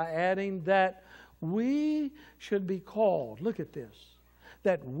question by adding that we should be called, look at this,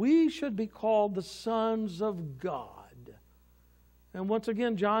 that we should be called the sons of God. And once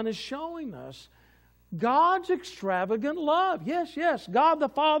again, John is showing us God's extravagant love. Yes, yes, God the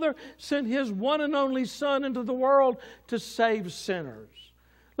Father sent His one and only Son into the world to save sinners.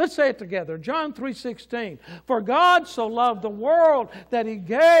 Let's say it together. John 3:16. For God so loved the world that He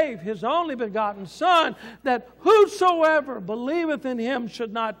gave His only begotten Son, that whosoever believeth in Him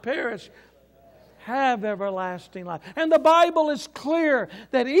should not perish, have everlasting life. And the Bible is clear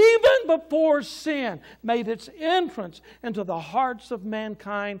that even before sin made its entrance into the hearts of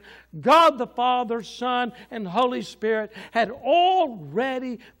mankind, God the Father, Son, and Holy Spirit had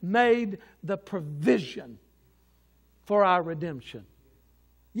already made the provision for our redemption.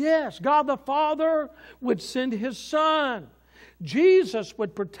 Yes, God the Father would send His Son. Jesus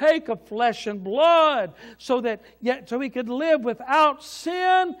would partake of flesh and blood so He could live without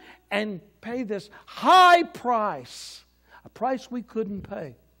sin and pay this high price a price we couldn't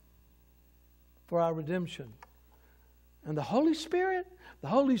pay for our redemption. And the Holy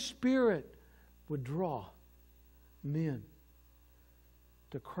Spirit would draw men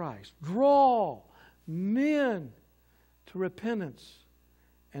to Christ. Draw men to repentance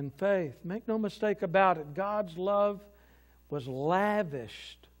and faith. Make no mistake about it, God's love was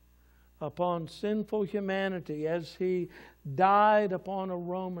lavished upon sinful humanity as He died upon a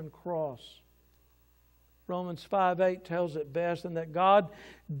Roman cross. Romans 5:8 tells it best, and that God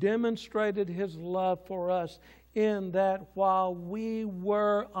demonstrated His love for us in that while we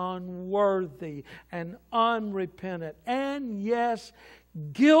were unworthy and unrepentant and, yes,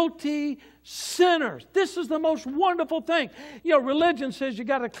 guilty sinners. This is the most wonderful thing. You know, religion says you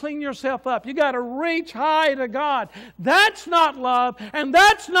got to clean yourself up. You got to reach high to God. That's not love, and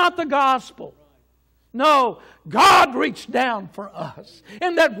that's not the gospel. No, God reached down for us.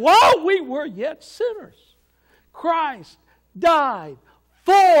 And that while we were yet sinners, Christ died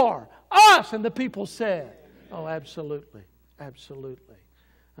for us. And the people said, oh, absolutely, absolutely.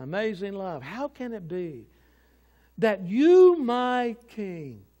 Amazing love. How can it be that you, my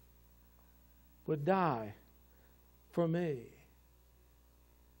King, would die for me?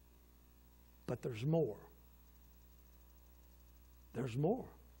 But there's more. There's more.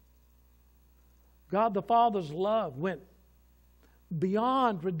 God the Father's love went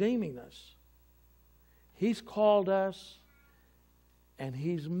beyond redeeming us. He's called us and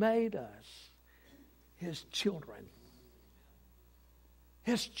He's made us His children.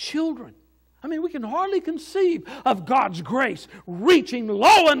 His children. I mean, we can hardly conceive of God's grace reaching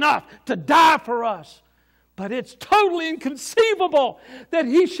low enough to die for us. But it's totally inconceivable that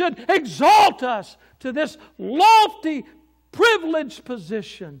He should exalt us to this lofty, privileged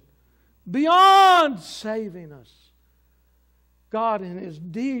position beyond saving us. God, in His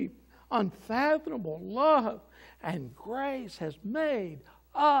deep, unfathomable love and grace, has made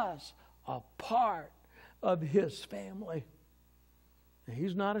us a part of His family. And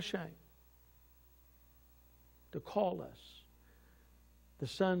He's not ashamed to call us the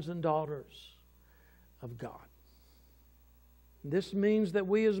sons and daughters of God. This means that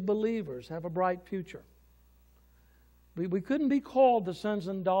we as believers have a bright future. We couldn't be called the sons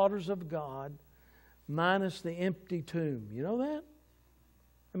and daughters of God minus the empty tomb. You know that?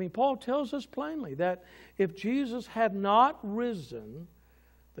 I mean, Paul tells us plainly that if Jesus had not risen,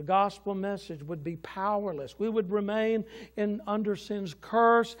 the gospel message would be powerless. We would remain under sin's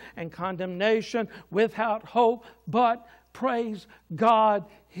curse and condemnation without hope. But praise God,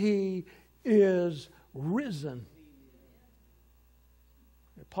 He is risen.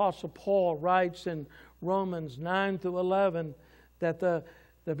 The Apostle Paul writes in Romans 9 through 11 that the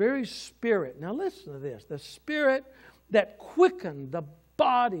very Spirit, now listen to this, the Spirit that quickened the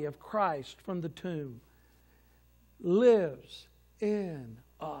body of Christ from the tomb lives in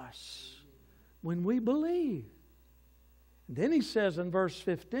us when we believe. And then he says in verse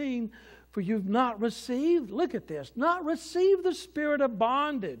 15, for you've not received, look at this, not received the spirit of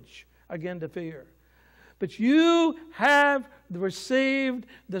bondage again to fear, but you have received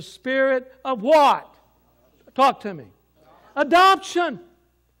the spirit of what? Talk to me. Adoption.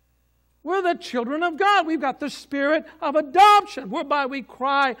 We're the children of God. We've got the spirit of adoption, whereby we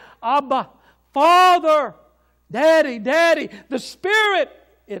cry, Abba, Father, Daddy, Daddy. The Spirit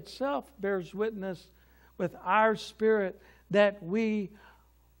itself bears witness with our spirit that we,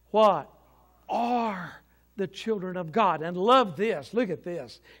 what? Are the children of God. And love this. Look at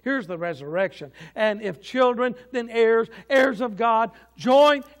this. Here's the resurrection. And if children, then heirs, heirs of God,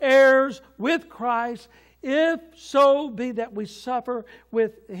 joint heirs with Christ, if so be that we suffer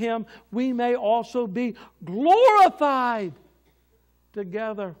with Him, we may also be glorified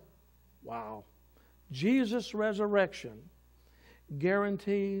together. Wow. Jesus' resurrection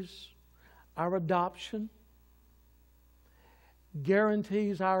guarantees our adoption,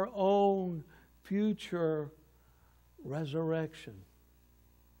 guarantees our own future resurrection.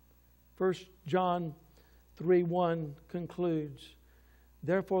 1 John 3:1 concludes,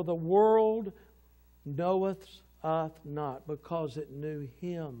 therefore the world knoweth us not, because it knew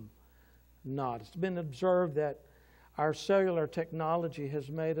Him not. It's been observed that our cellular technology has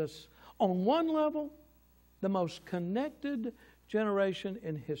made us, on one level, the most connected generation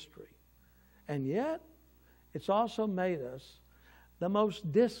in history. And yet, it's also made us the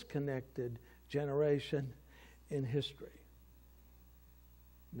most disconnected generation in history.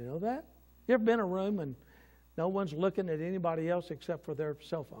 You know that? You ever been in a room and no one's looking at anybody else except for their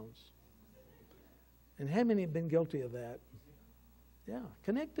cell phones? And how many have been guilty of that? Yeah,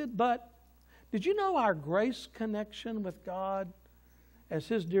 connected, but did you know our grace connection with God as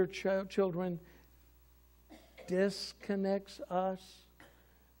His dear children disconnects us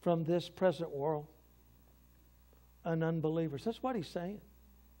from this present world? And unbelievers. That's what he's saying.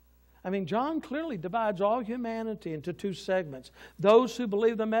 I mean, John clearly divides all humanity into two segments. Those who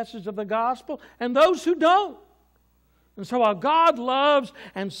believe the message of the gospel and those who don't. And so while God loves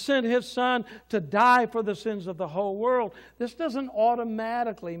and sent His Son to die for the sins of the whole world, this doesn't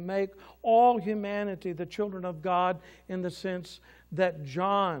automatically make all humanity the children of God in the sense that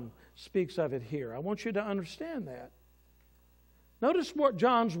John speaks of it here. I want you to understand that. Notice what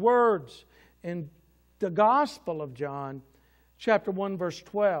John's words in the Gospel of John, chapter 1, verse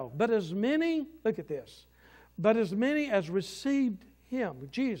 12. But as many, look at this, but as many as received Him,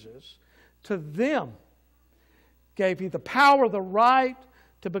 Jesus, to them gave He the power, the right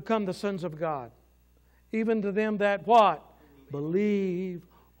to become the sons of God. Even to them that what? Believe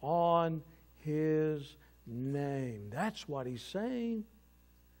on His name. That's what He's saying.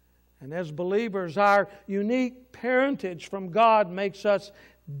 And as believers, our unique parentage from God makes us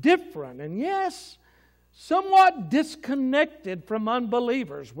different. And yes, somewhat disconnected from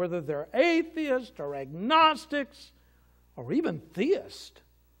unbelievers, whether they're atheists or agnostics or even theists.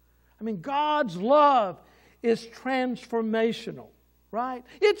 I mean, God's love is transformational, right?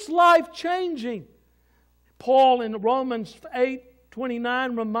 It's life-changing. Paul in Romans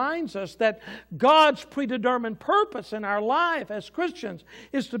 8:29 reminds us that God's predetermined purpose in our life as Christians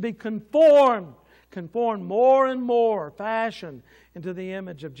is to be conformed more and more fashion into the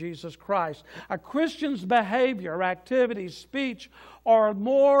image of Jesus Christ. A Christian's behavior, activities, speech are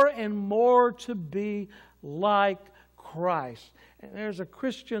more and more to be like Christ. And there's a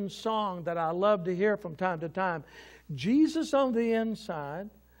Christian song that I love to hear from time to time. Jesus on the inside,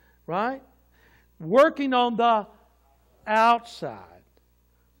 right? Working on the outside.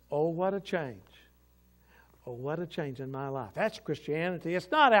 Oh, what a change. Oh, what a change in my life. That's Christianity. It's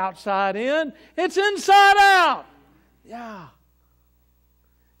not outside in, it's inside out. Yeah.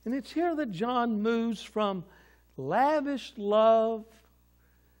 And it's here that John moves from lavish love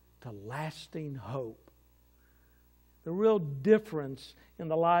to lasting hope. The real difference in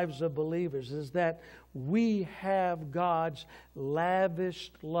the lives of believers is that we have God's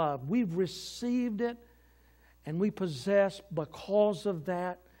lavished love. We've received it, and we possess, because of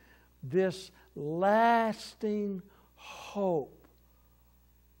that, this lasting hope.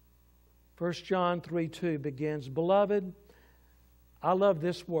 1 John 3:2 begins, Beloved, I love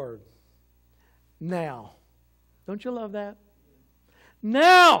this word, now. Don't you love that?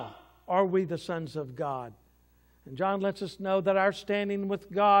 Now are we the sons of God. And John lets us know that our standing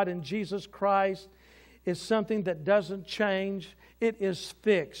with God in Jesus Christ is something that doesn't change. It is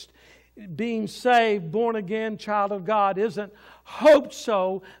fixed. Being saved, born again, child of God isn't hope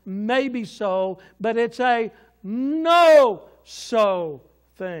so, maybe so, but it's a know so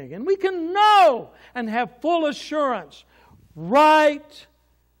thing. And we can know and have full assurance right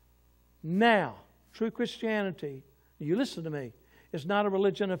now. True Christianity, you listen to me, is not a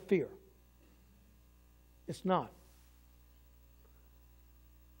religion of fear. It's not.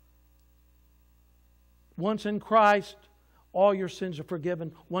 Once in Christ, all your sins are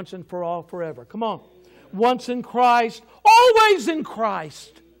forgiven, once and for all, forever. Come on. Once in Christ, always in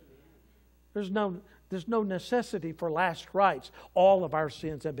Christ. There's no necessity for last rites. All of our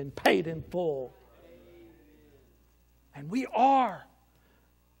sins have been paid in full. And we are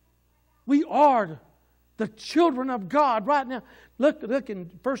the children of God right now. Look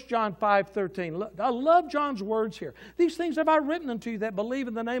in 1 John 5:13. Look, I love John's words here. These things have I written unto you that believe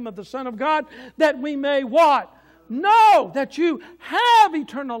in the name of the Son of God, that we may what? Know that you have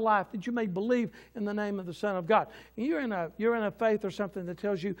eternal life, that you may believe in the name of the Son of God. And you're in a faith or something that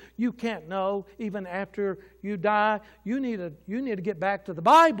tells you you can't know even after you die. You need to get back to the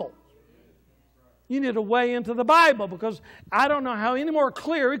Bible. You need to weigh into the Bible, because I don't know how any more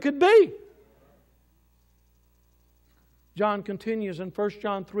clear it could be. John continues in 1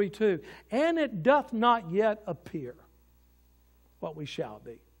 John 3:2, and it doth not yet appear what we shall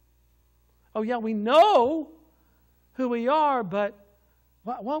be. Oh yeah, we know who we are, but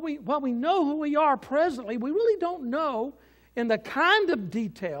while we know who we are presently, we really don't know in the kind of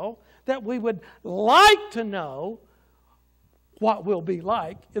detail that we would like to know what we'll be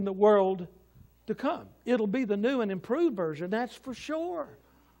like in the world to come. It'll be the new and improved version, that's for sure.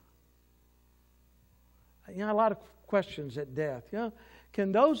 You know, a lot of questions at death. You know,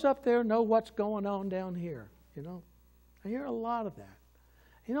 can those up there know what's going on down here? You know, I hear a lot of that.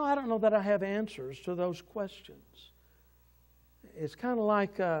 You know, I don't know that I have answers to those questions. It's kind of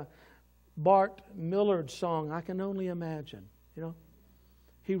like Bart Millard's song, I Can Only Imagine. You know,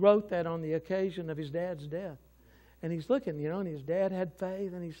 he wrote that on the occasion of his dad's death. And he's looking, you know, and his dad had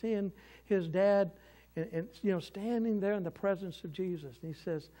faith, and he's seeing his dad and standing there in the presence of Jesus. And he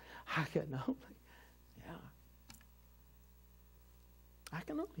says, I can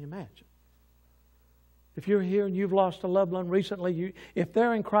only imagine. If you're here and you've lost a loved one recently, if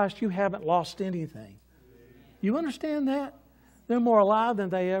they're in Christ, you haven't lost anything. You understand that? They're more alive than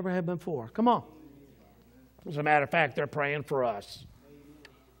they ever have been before. Come on. As a matter of fact, they're praying for us.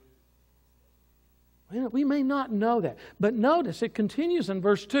 We may not know that. But notice, it continues in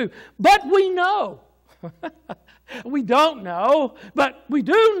verse 2. But we know. We don't know, but we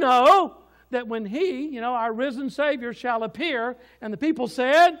do know that when He, our risen Savior, shall appear, and the people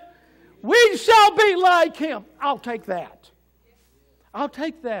said, we shall be like Him. I'll take that. I'll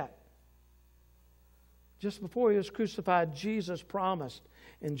take that. Just before He was crucified, Jesus promised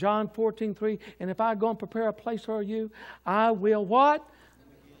in John 14:3, and if I go and prepare a place for you, I will what?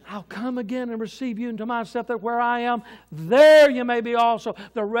 I'll come again and receive you into myself, that where I am, there you may be also.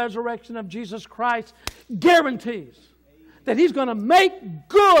 The resurrection of Jesus Christ guarantees that He's going to make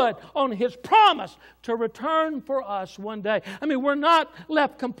good on His promise to return for us one day. We're not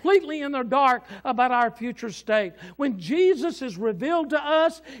left completely in the dark about our future state. When Jesus is revealed to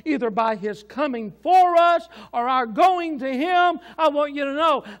us, either by His coming for us or our going to Him, I want you to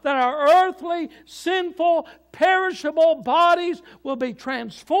know that our earthly, sinful, perishable bodies will be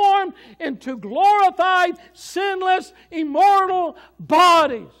transformed into glorified, sinless, immortal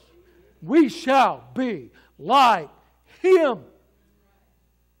bodies. We shall be like Him.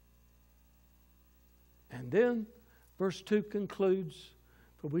 And then verse 2 concludes,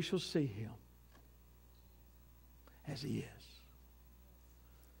 for we shall see Him as He is.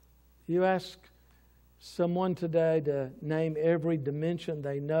 You ask someone today to name every dimension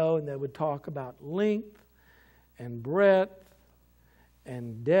they know, and they would talk about length and breadth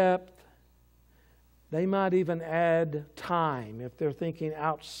and depth. They might even add time if they're thinking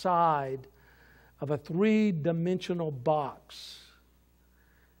outside of a three-dimensional box.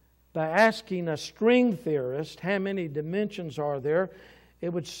 By asking a string theorist how many dimensions are there, it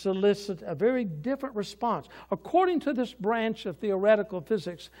would solicit a very different response. According to this branch of theoretical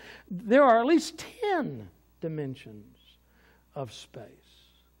physics, there are at least 10 dimensions of space,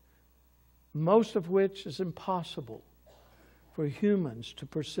 most of which is impossible for humans to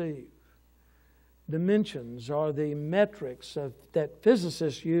perceive. Dimensions are the metrics that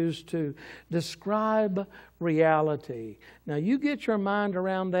physicists use to describe reality. Now, you get your mind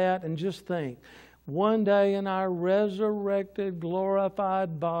around that and just think, one day in our resurrected,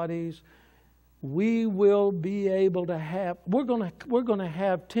 glorified bodies, we will be able to have, we're going to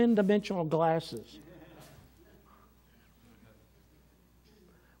have 10-dimensional glasses.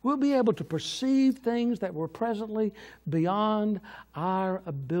 We'll be able to perceive things that were presently beyond our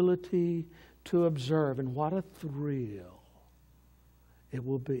ability to observe. And what a thrill it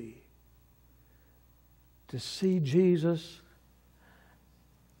will be to see Jesus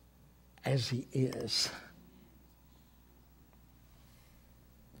as He is.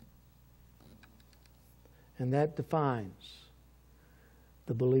 And that defines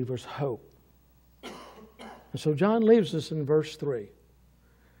the believer's hope. And so John leaves us in verse 3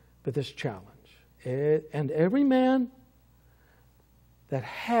 with this challenge. And every man that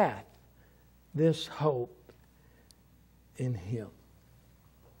hath this hope in Him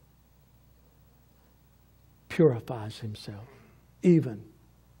purifies himself, even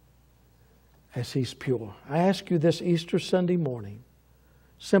as He's pure. I ask you this Easter Sunday morning,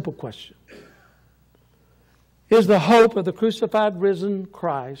 simple question. Is the hope of the crucified, risen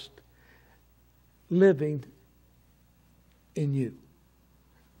Christ living in you?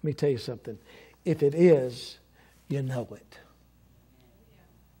 Let me tell you something. If it is, you know it.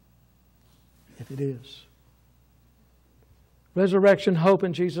 If it is. Resurrection hope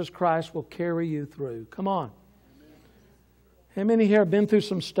in Jesus Christ will carry you through. Come on. How many here have been through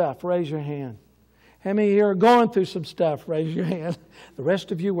some stuff? Raise your hand. How many here are going through some stuff? Raise your hand. The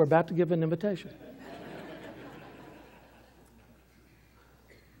rest of you, we're about to give an invitation.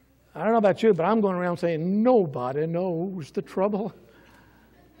 I don't know about you, but I'm going around saying, nobody knows the trouble.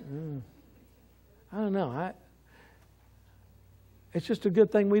 I don't know. It's just a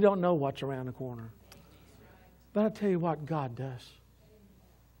good thing we don't know what's around the corner. But I tell you what, God does.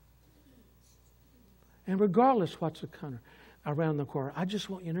 And regardless what's around the corner, I just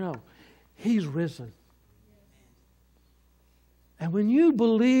want you to know, He's risen. And when you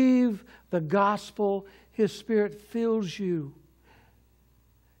believe the gospel, His Spirit fills you.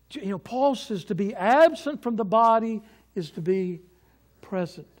 You know, Paul says to be absent from the body is to be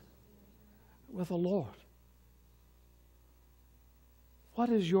present with the Lord. What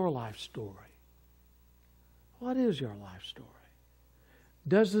is your life story? What is your life story?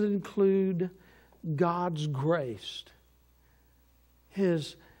 Does it include God's grace,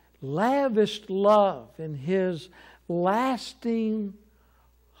 His lavished love, and His lasting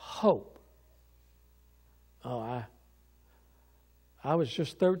hope. Oh, I was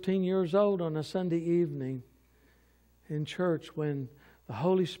just 13 years old on a Sunday evening in church when the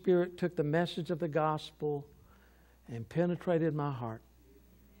Holy Spirit took the message of the gospel and penetrated my heart.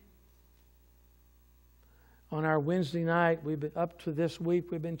 On our Wednesday night, up to this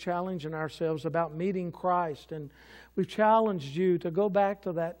week, we've been challenging ourselves about meeting Christ. And we've challenged you to go back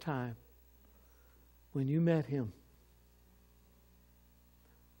to that time when you met Him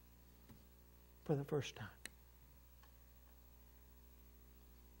for the first time.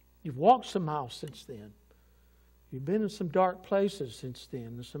 You've walked some miles since then. You've been in some dark places since then,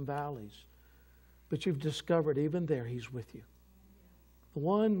 and some valleys. But you've discovered even there He's with you. The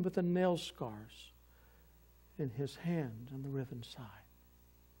one with the nail scars in his hand on the riven side.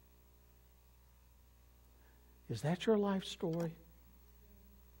 Is that your life story?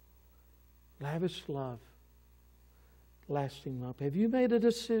 Lavish love, lasting love. Have you made a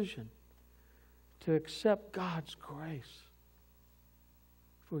decision to accept God's grace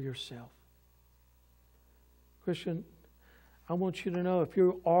for yourself? Christian, I want you to know if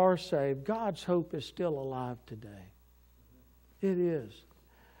you are saved, God's hope is still alive today. It is.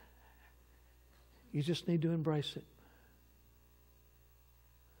 You just need to embrace it.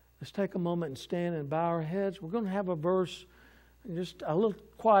 Let's take a moment and stand and bow our heads. We're going to have a verse, just a little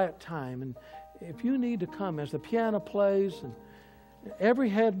quiet time. And if you need to come as the piano plays, and every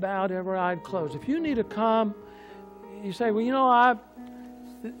head bowed, every eye closed. If you need to come, you say, well, you know,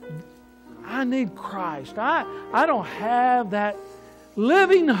 I need Christ. I don't have that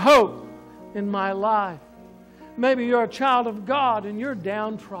living hope in my life. Maybe you're a child of God and you're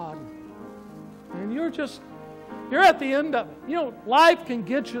downtrodden. And you're at the end of it. You know, life can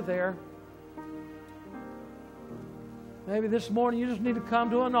get you there. Maybe this morning you just need to come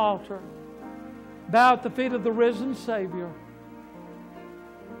to an altar. Bow at the feet of the risen Savior.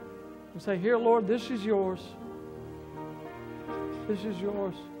 And say, here, Lord, this is yours. This is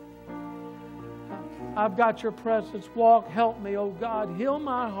yours. I've got your presence. Walk, help me, oh God. Heal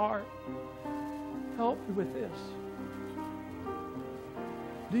my heart. Help me with this.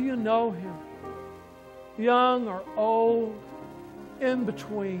 Do you know Him? Young or old, in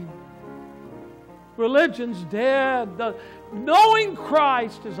between. Religion's dead. Knowing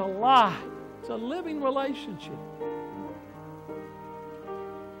Christ is alive. It's a living relationship.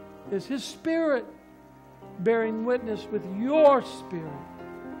 Is His Spirit bearing witness with your spirit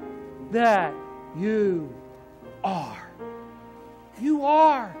that you are? You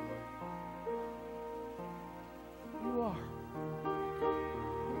are. You are.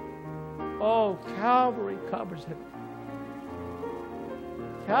 Oh, Calvary covers it.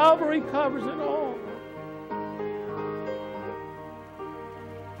 Calvary covers it all.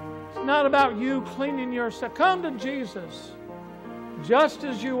 It's not about you cleaning yourself. Come to Jesus just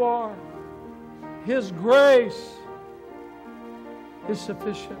as you are. His grace is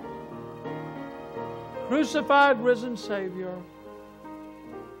sufficient. Crucified, risen Savior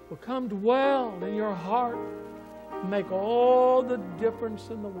will come dwell in your heart and make all the difference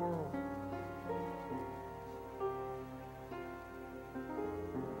in the world.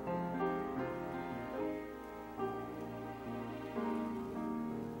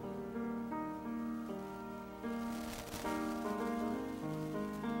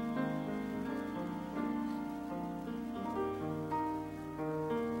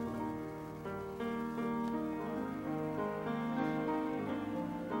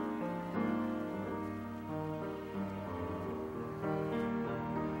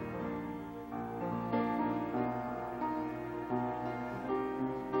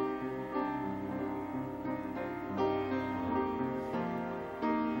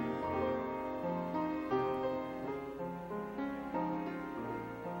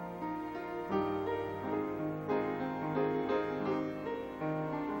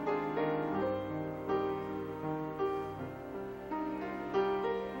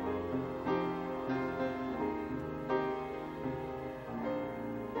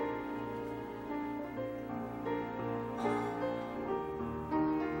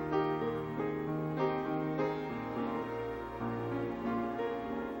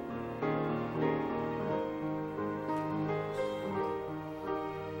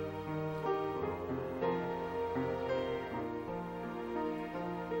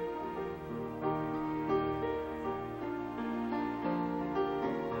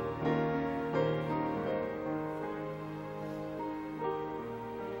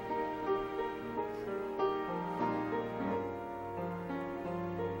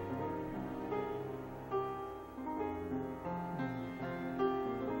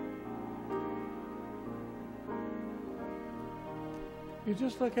 You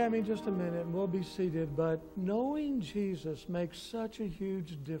just look at me just a minute and we'll be seated. But knowing Jesus makes such a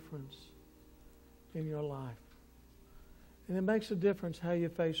huge difference in your life. And it makes a difference how you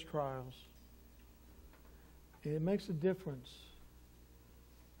face trials. And it makes a difference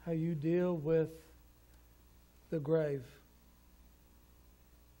how you deal with the grave.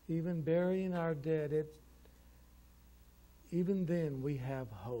 Even burying our dead, even then we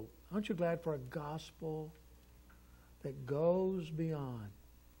have hope. Aren't you glad for a gospel that goes beyond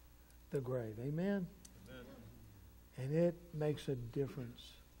the grave? Amen? Amen. And it makes a difference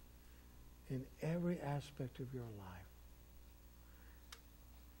in every aspect of your life.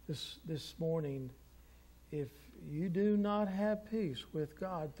 This morning, if you do not have peace with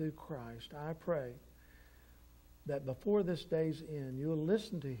God through Christ, I pray that before this day's end, you'll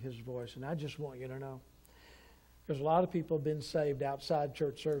listen to His voice. And I just want you to know, there's a lot of people have been saved outside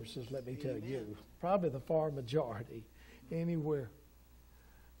church services, let me tell you. Probably the far majority, anywhere.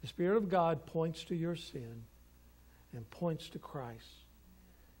 The Spirit of God points to your sin and points to Christ.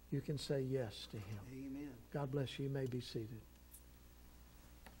 You can say yes to Him. Amen. God bless you. You may be seated.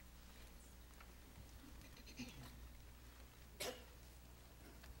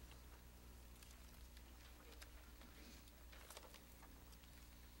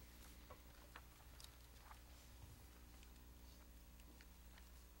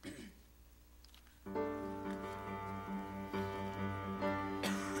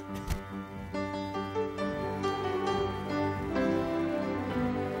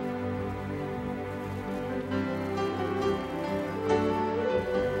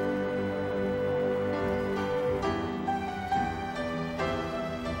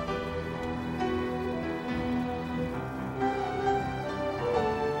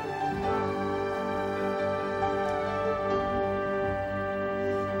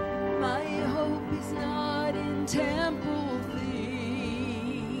 temple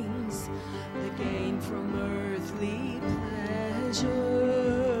things, the gain from earthly pleasures,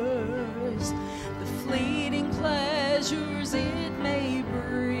 the fleeting pleasures it may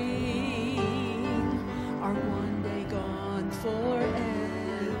bring, are one day gone forever.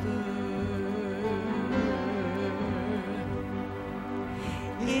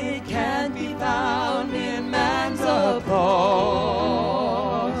 It can't be found in man's applause,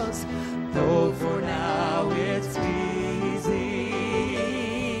 though for now it's pleasing.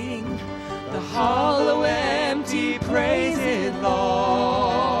 The hollow, empty praise it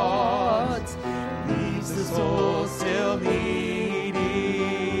lauds leaves the soul still needing.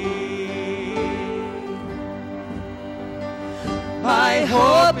 My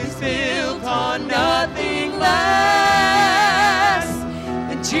hope is built on nothing less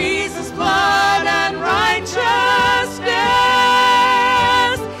than Jesus' blood and righteousness.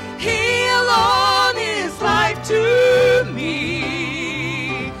 He alone is life to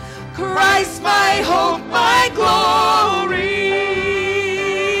me. Christ, my hope, my glory.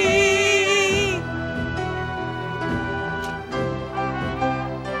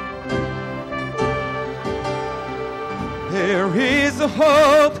 There is a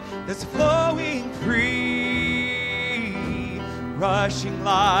hope that's flowing free, rushing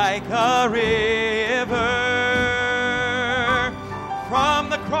like a river from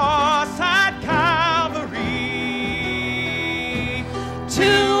the cross at Calvary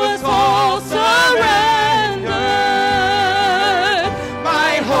To a soul surrendered,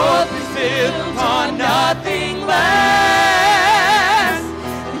 my hope is built on nothing less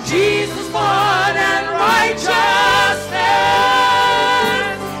than Jesus' blood and righteousness.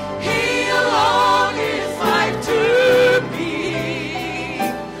 He alone is life to me.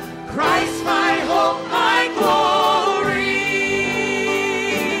 Christ, my hope, my glory.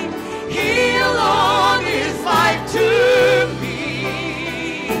 He alone is life to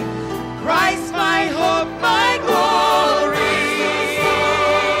me. Christ, my hope, my glory.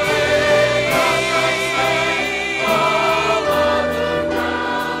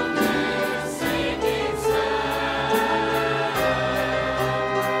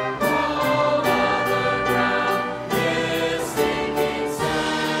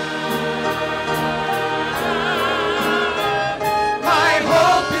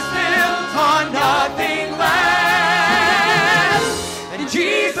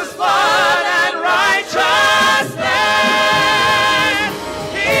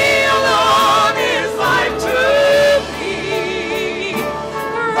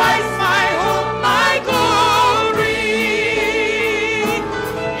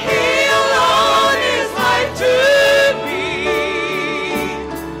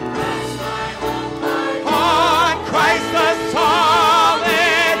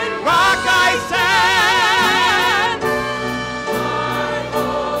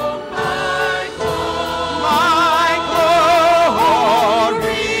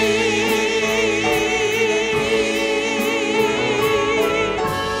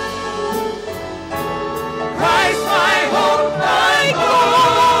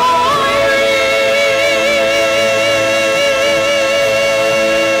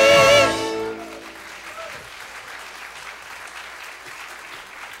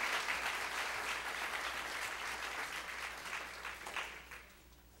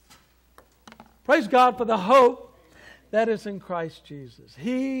 Praise God for the hope that is in Christ Jesus.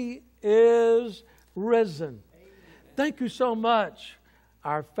 He is risen. Thank you so much,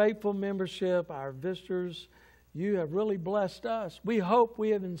 our faithful membership, our visitors. You have really blessed us. We hope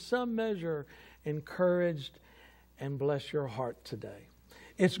we have in some measure encouraged and blessed your heart today.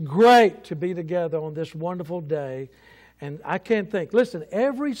 It's great to be together on this wonderful day. And I can't think. Listen,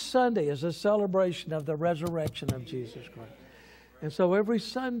 every Sunday is a celebration of the resurrection of Jesus Christ. And so every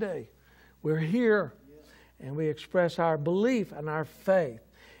Sunday we're here and we express our belief and our faith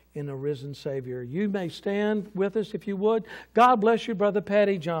in a risen Savior. You may stand with us if you would. God bless you, Brother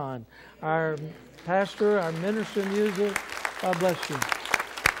Pettijohn, our pastor, our minister of music. God bless you.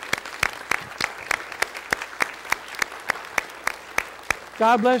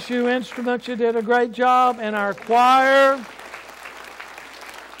 God bless you, instruments. You did a great job. And our choir.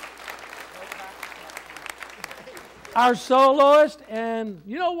 Our soloist. And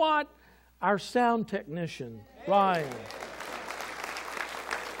you know what? Our sound technician, Ryan.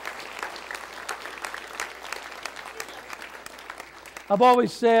 I've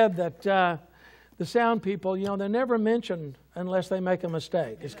always said that the sound people, they're never mentioned unless they make a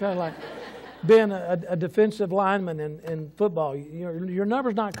mistake. It's kind of like being a defensive lineman in football. Your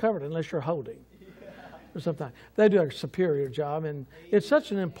number's not covered unless you're holding or something. They do a superior job, and it's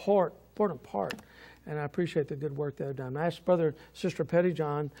such an important part. And I appreciate the good work they've done. I asked Sister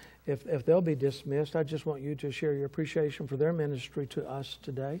Pettijohn if they'll be dismissed. I just want you to share your appreciation for their ministry to us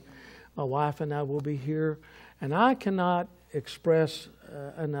today. My wife and I will be here, and I cannot express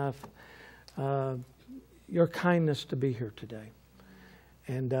enough your kindness to be here today.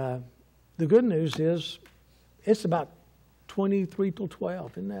 And the good news is it's about 23 till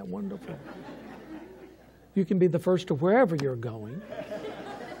 12. Isn't that wonderful? You can be the first to wherever you're going.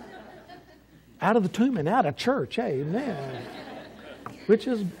 Out of the tomb and out of church. Amen. Which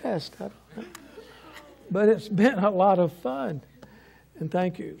is best? I don't know. But it's been a lot of fun. And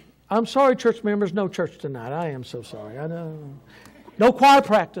thank you. I'm sorry, church members, no church tonight. I am so sorry. I know. No choir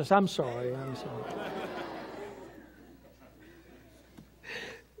practice. I'm sorry.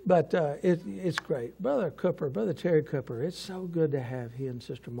 But it's great. Brother Terry Cooper, it's so good to have he and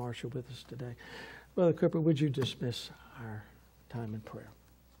Sister Marcia with us today. Brother Cooper, would you dismiss our time in prayer?